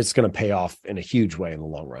 it's going to pay off in a huge way in the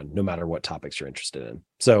long run, no matter what topics you're interested in.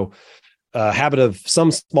 So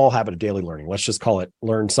some small habit of daily learning, let's just call it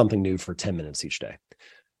learn something new for 10 minutes each day.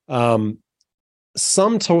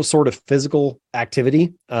 Some sort of physical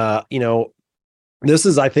activity, this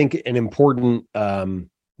is, I think, an important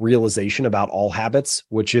realization about all habits,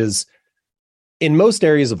 which is in most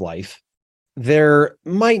areas of life, there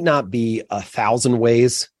might not be 1,000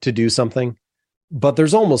 ways to do something, but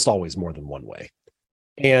there's almost always more than one way.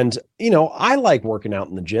 And, I like working out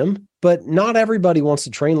in the gym, but not everybody wants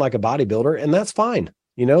to train like a bodybuilder, and that's fine.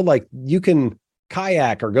 Like you can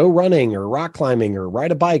kayak or go running or rock climbing or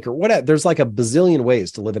ride a bike or whatever. There's like a bazillion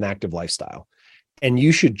ways to live an active lifestyle. And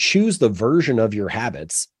you should choose the version of your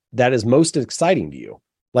habits that is most exciting to you.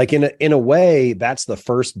 Like in a way, that's the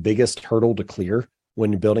first biggest hurdle to clear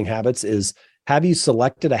when you're building habits is, have you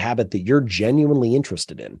selected a habit that you're genuinely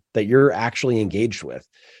interested in, that you're actually engaged with?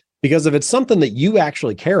 Because if it's something that you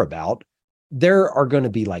actually care about, there are going to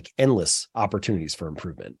be like endless opportunities for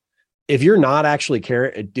improvement. If you don't actually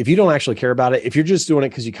care about it, if you're just doing it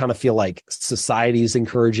because you kind of feel like society's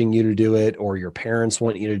encouraging you to do it, or your parents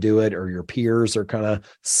want you to do it, or your peers are kind of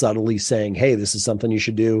subtly saying, hey, this is something you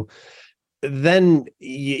should do, then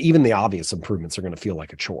even the obvious improvements are going to feel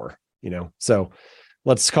like a chore, So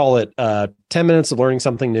let's call it 10 minutes of learning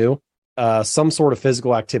something new, some sort of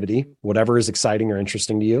physical activity, whatever is exciting or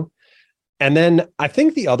interesting to you. And then I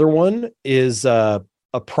think the other one is a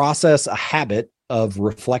habit of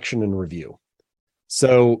reflection and review.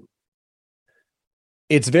 So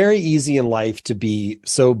it's very easy in life to be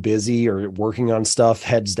so busy or working on stuff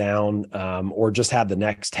heads down, or just have the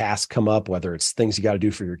next task come up, whether it's things you got to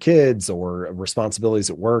do for your kids or responsibilities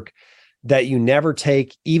at work, that you never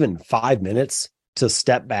take even 5 minutes to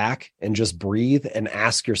step back and just breathe and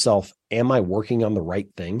ask yourself, am I working on the right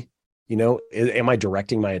thing? Am I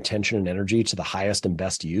directing my attention and energy to the highest and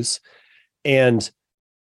best use? And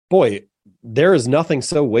boy, there is nothing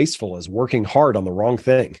so wasteful as working hard on the wrong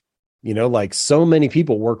thing. Like so many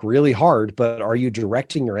people work really hard, but are you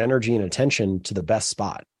directing your energy and attention to the best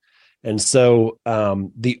spot? And so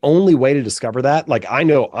the only way to discover that, like, I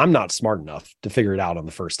know I'm not smart enough to figure it out on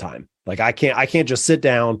the first time. Like I can't just sit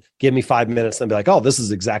down, give me 5 minutes and be like, oh, this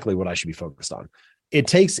is exactly what I should be focused on. It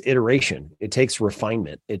takes iteration. It takes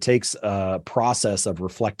refinement. It takes a process of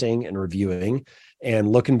reflecting and reviewing and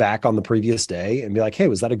looking back on the previous day and be like, hey,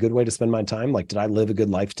 was that a good way to spend my time? Like, did I live a good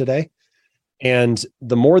life today? And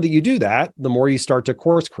the more that you do that, the more you start to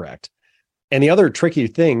course correct. And the other tricky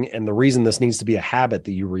thing, and the reason this needs to be a habit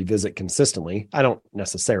that you revisit consistently, I don't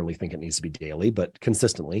necessarily think it needs to be daily, but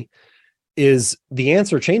consistently, is the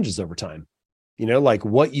answer changes over time. Like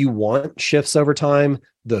what you want shifts over time.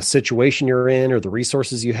 The situation you're in or the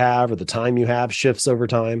resources you have or the time you have shifts over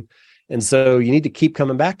time. And so you need to keep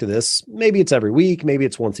coming back to this. Maybe it's every week, maybe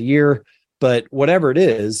it's once a year, but whatever it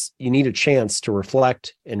is, you need a chance to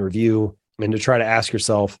reflect and review and to try to ask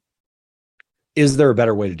yourself, is there a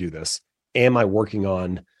better way to do this? Am I working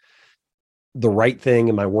on the right thing?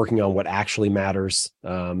 Am I working on what actually matters?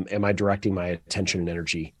 Am I directing my attention and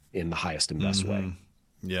energy in the highest and best way?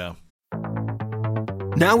 Yeah.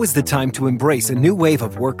 Now is the time to embrace a new wave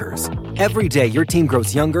of workers. Every day, your team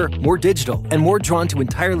grows younger, more digital, and more drawn to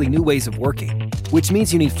entirely new ways of working, which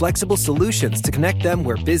means you need flexible solutions to connect them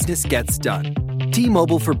where business gets done.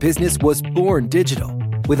 T-Mobile for Business was born digital.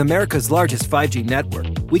 With America's largest 5G network,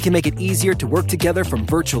 we can make it easier to work together from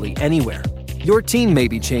virtually anywhere. Your team may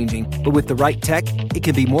be changing, but with the right tech, it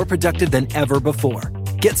can be more productive than ever before.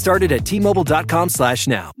 Get started at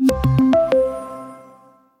T-Mobile.com/now.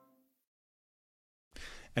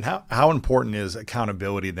 And how important is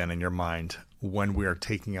accountability then in your mind when we are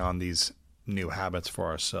taking on these new habits for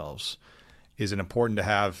ourselves? Is it important to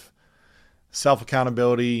have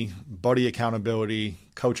self-accountability, buddy accountability,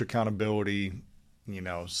 coach accountability,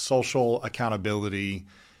 social accountability?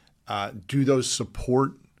 do those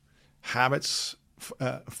support habits,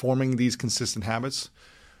 forming these consistent habits?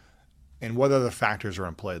 And what other factors are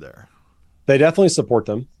in play there? They definitely support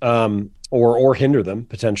them, or hinder them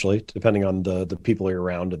potentially, depending on the people you're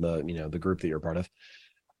around and the group that you're part of.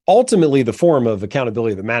 Ultimately, the form of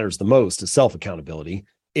accountability that matters the most is self-accountability.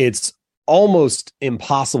 It's almost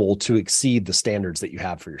impossible to exceed the standards that you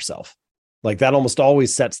have for yourself. Like that almost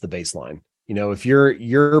always sets the baseline. If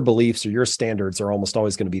your beliefs or your standards are almost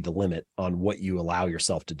always going to be the limit on what you allow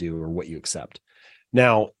yourself to do or what you accept.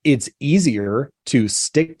 Now, it's easier to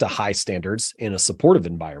stick to high standards in a supportive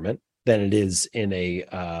environment than it is in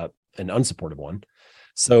an unsupportive one.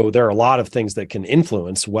 So there are a lot of things that can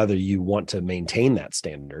influence whether you want to maintain that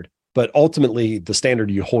standard, but ultimately the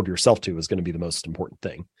standard you hold yourself to is going to be the most important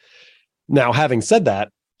thing. Now, having said that,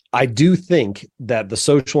 I do think that the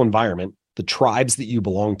social environment, the tribes that you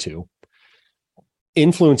belong to,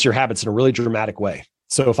 influence your habits in a really dramatic way.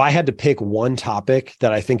 So if I had to pick one topic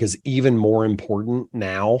that I think is even more important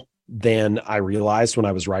now than I realized when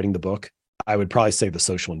I was writing the book, I would probably say the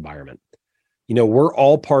social environment. We're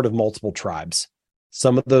all part of multiple tribes.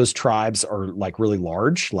 Some of those tribes are like really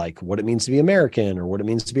large, like what it means to be American or what it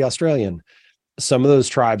means to be Australian. Some of those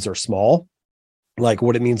tribes are small, like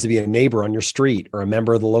what it means to be a neighbor on your street or a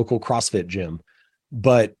member of the local CrossFit gym.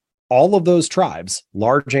 But all of those tribes,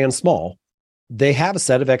 large and small, they have a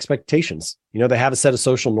set of expectations. They have a set of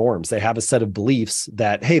social norms. They have a set of beliefs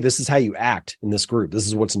that, hey, this is how you act in this group. This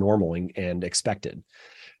is what's normal and expected.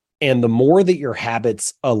 And the more that your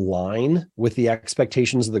habits align with the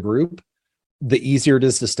expectations of the group, the easier it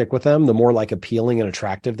is to stick with them, the more like appealing and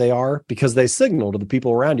attractive they are, because they signal to the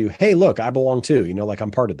people around you, hey, look, I belong too, like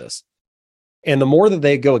I'm part of this. And the more that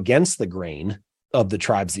they go against the grain of the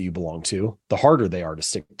tribes that you belong to, the harder they are to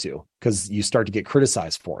stick to, because you start to get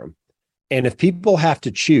criticized for them. And if people have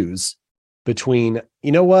to choose between,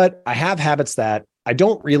 I have habits that I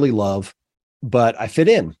don't really love, but I fit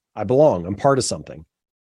in, I belong, I'm part of something.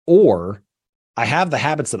 Or I have the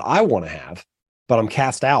habits that I want to have, but I'm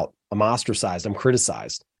cast out, I'm ostracized, I'm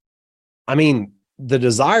criticized. I mean, the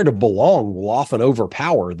desire to belong will often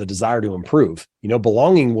overpower the desire to improve.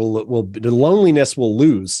 Belonging the loneliness will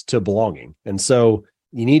lose to belonging. And so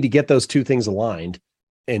you need to get those two things aligned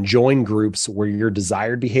and join groups where your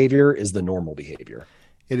desired behavior is the normal behavior.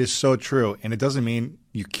 It is so true. And it doesn't mean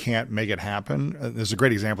you can't make it happen. There's a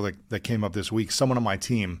great example that came up this week. Someone on my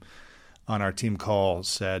team, on our team call,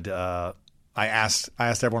 said, I asked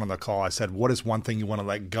everyone on the call, I said, what is one thing you want to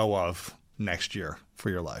let go of next year for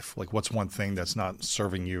your life? Like, what's one thing that's not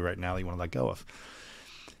serving you right now that you want to let go of?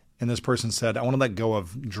 And this person said, I want to let go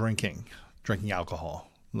of drinking alcohol.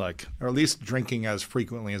 Or at least drinking as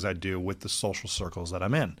frequently as I do with the social circles that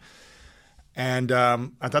I'm in. And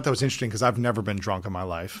I thought that was interesting because I've never been drunk in my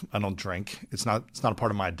life. I don't drink. It's not a part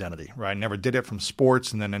of my identity, right? I never did it from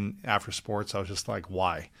sports. And then after sports, I was just like,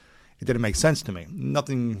 why? It didn't make sense to me.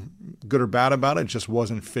 Nothing good or bad about it. It just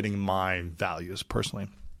wasn't fitting my values personally.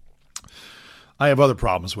 I have other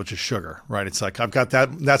problems, which is sugar, right? It's like, I've got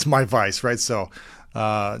that. That's my vice, right? So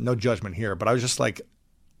no judgment here. But I was just like,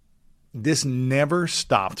 this never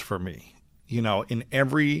stopped for me,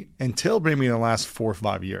 until maybe in the last 4 or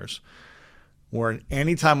 5 years, where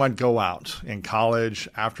anytime I'd go out in college,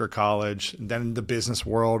 after college, then in the business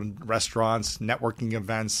world, restaurants, networking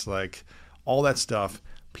events, like all that stuff,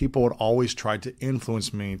 people would always try to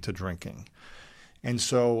influence me to drinking. And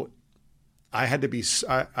so I had to be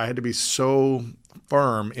so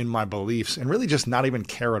firm in my beliefs and really just not even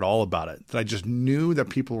care at all about it, that I just knew that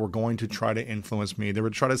people were going to try to influence me. They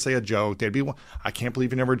would try to say a joke. They'd be, I can't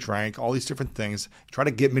believe you never drank, all these different things, try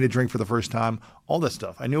to get me to drink for the first time, all this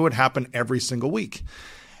stuff. I knew it would happen every single week.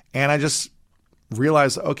 And I just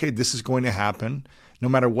realized, okay, this is going to happen no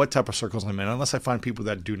matter what type of circles I'm in, unless I find people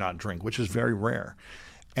that do not drink, which is very rare.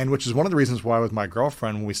 And which is one of the reasons why with my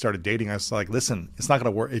girlfriend, when we started dating, I was like, listen, it's not going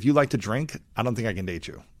to work. If you like to drink, I don't think I can date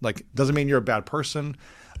you. Like, doesn't mean you're a bad person.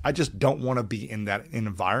 I just don't want to be in that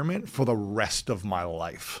environment for the rest of my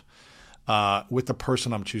life with the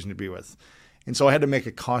person I'm choosing to be with. And so I had to make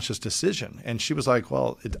a conscious decision. And she was like,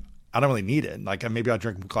 well, I don't really need it. Like, maybe I'll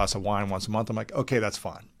drink a glass of wine once a month. I'm like, okay, that's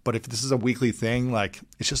fine. But if this is a weekly thing, like,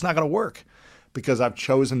 it's just not going to work because I've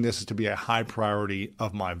chosen this to be a high priority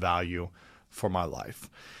of my value for my life.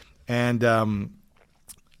 And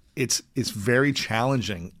it's very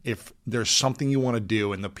challenging if there's something you want to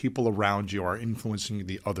do and the people around you are influencing you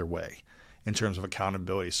the other way in terms of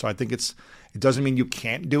accountability. So I think it doesn't mean you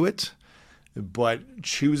can't do it, but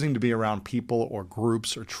choosing to be around people or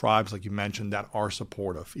groups or tribes, like you mentioned, that are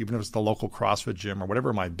supportive, even if it's the local CrossFit gym or whatever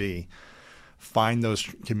it might be, find those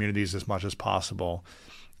communities as much as possible.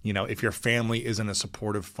 if your family isn't as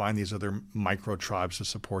supportive, find these other micro tribes to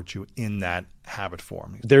support you in that habit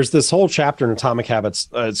form. There's this whole chapter in Atomic Habits.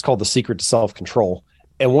 It's called The Secret to Self-Control.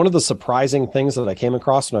 And one of the surprising things that I came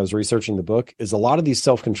across when I was researching the book is a lot of these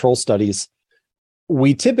self-control studies,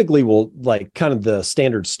 we typically will, like, kind of the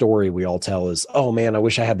standard story we all tell is, oh man, I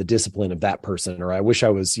wish I had the discipline of that person, or I wish I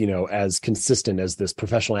was, as consistent as this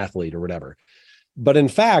professional athlete or whatever. But in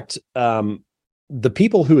fact, the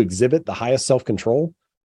people who exhibit the highest self-control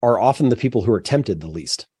are often the people who are tempted the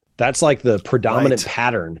least. That's like the predominant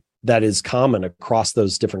pattern that is common across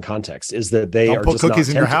those different contexts, is that they don't put cookies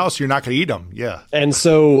in your house. You're not going to eat them. Yeah. And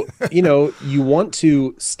so, you want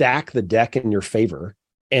to stack the deck in your favor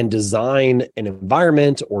and design an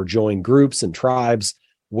environment or join groups and tribes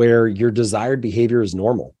where your desired behavior is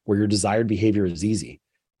normal, where your desired behavior is easy.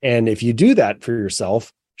 And if you do that for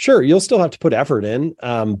yourself, sure, you'll still have to put effort in,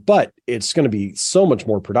 but it's going to be so much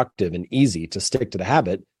more productive and easy to stick to the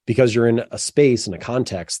habit because you're in a space and a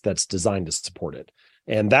context that's designed to support it.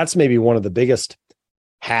 And that's maybe one of the biggest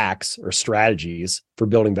hacks or strategies for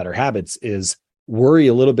building better habits is worry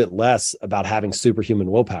a little bit less about having superhuman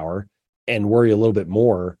willpower and worry a little bit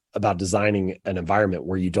more about designing an environment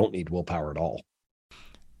where you don't need willpower at all.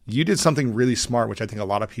 You did something really smart, which I think a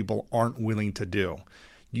lot of people aren't willing to do.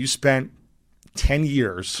 You spent 10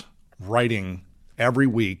 years writing every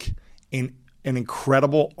week in an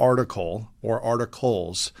incredible article or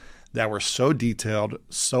articles that were so detailed,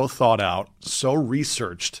 so thought out, so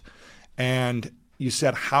researched. And you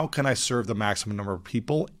said, how can I serve the maximum number of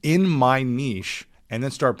people in my niche, and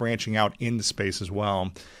then start branching out in the space as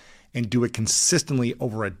well and do it consistently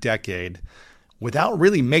over a decade without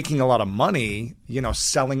really making a lot of money,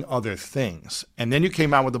 selling other things. And then you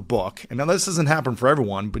came out with a book. And now this doesn't happen for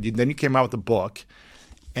everyone, but then you came out with a book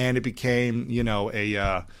and it became,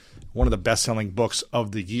 one of the best-selling books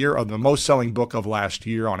of the year, or the most-selling book of last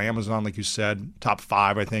year on Amazon, like you said, top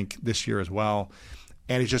 5, I think, this year as well.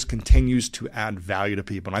 And it just continues to add value to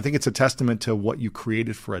people. And I think it's a testament to what you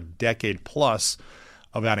created for a decade plus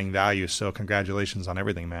of adding value. So congratulations on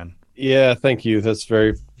everything, man. Yeah, thank you. That's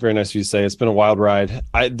very, very nice of you to say. It's been a wild ride.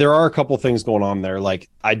 There are a couple things going on there. Like,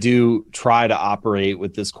 I do try to operate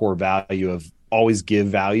with this core value of always give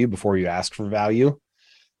value before you ask for value.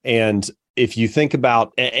 And if you think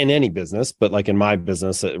about in any business, but like in my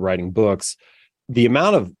business writing books, the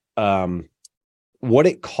amount of what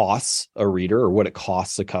it costs a reader or what it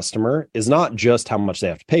costs a customer is not just how much they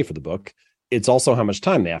have to pay for the book. It's also how much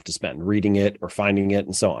time they have to spend reading it or finding it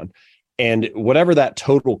and so on. And whatever that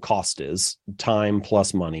total cost is, time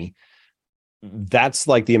plus money, that's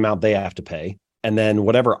like the amount they have to pay. And then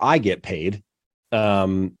whatever I get paid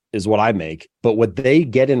is what I make. But what they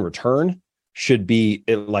get in return should be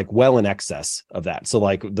like well in excess of that. So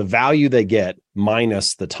like the value they get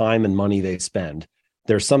minus the time and money they spend,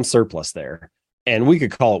 there's some surplus there. And we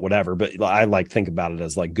could call it whatever, but I like think about it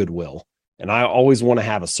as like goodwill. And I always want to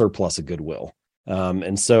have a surplus of goodwill.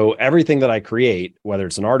 And so everything that I create, whether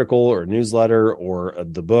it's an article or a newsletter or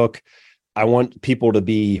the book, I want people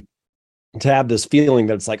to have this feeling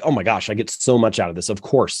that it's like, oh my gosh, I get so much out of this. Of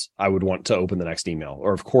course I would want to open the next email,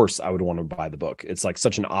 or of course I would want to buy the book. It's like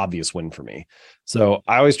such an obvious win for me. So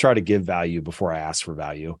I always try to give value before I ask for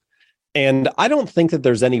value. And I don't think that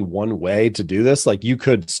there's any one way to do this. Like, you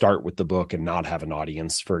could start with the book and not have an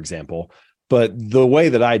audience, for example. But the way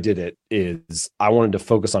that I did it is I wanted to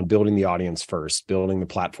focus on building the audience first, building the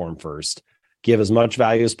platform first, give as much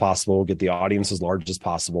value as possible, get the audience as large as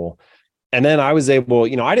possible. And then I was able,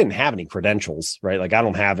 I didn't have any credentials, right? Like, I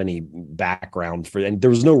don't have any background and there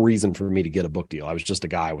was no reason for me to get a book deal. I was just a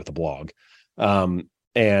guy with a blog.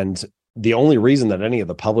 And the only reason that any of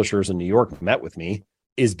the publishers in New York met with me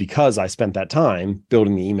is because I spent that time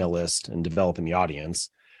building the email list and developing the audience.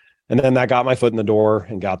 And then that got my foot in the door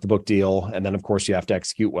and got the book deal. And then, of course, you have to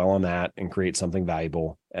execute well on that and create something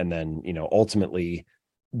valuable. And then, ultimately,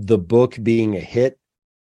 the book being a hit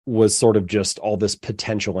was sort of just all this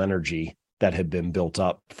potential energy that had been built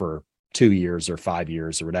up for 2 years or 5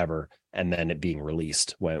 years or whatever, and then it being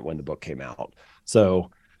released when the book came out.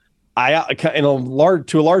 So to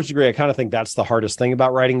a large degree, I kind of think that's the hardest thing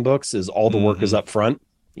about writing books is all the work is up front.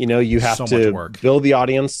 You have to build the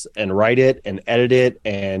audience and write it and edit it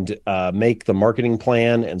and make the marketing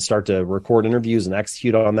plan and start to record interviews and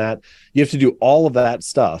execute on that. You have to do all of that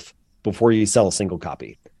stuff before you sell a single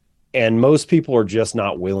copy. And most people are just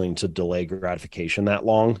not willing to delay gratification that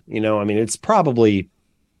long. It's probably,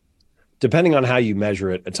 depending on how you measure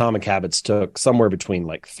it, Atomic Habits took somewhere between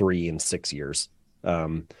like 3 and 6 years.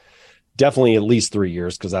 Definitely at least 3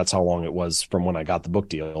 years, because that's how long it was from when I got the book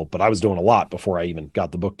deal. But I was doing a lot before I even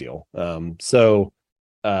got the book deal.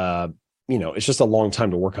 it's just a long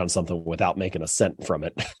time to work on something without making a cent from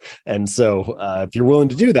it. And so if you're willing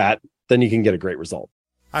to do that, then you can get a great result.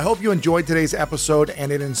 I hope you enjoyed today's episode and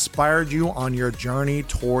it inspired you on your journey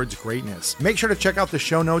towards greatness. Make sure to check out the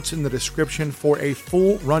show notes in the description for a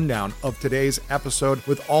full rundown of today's episode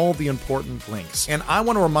with all the important links. And I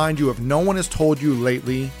want to remind you, if no one has told you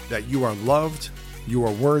lately, that you are loved, you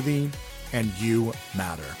are worthy, and you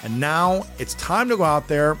matter. And now it's time to go out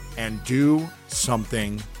there and do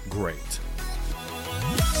something great.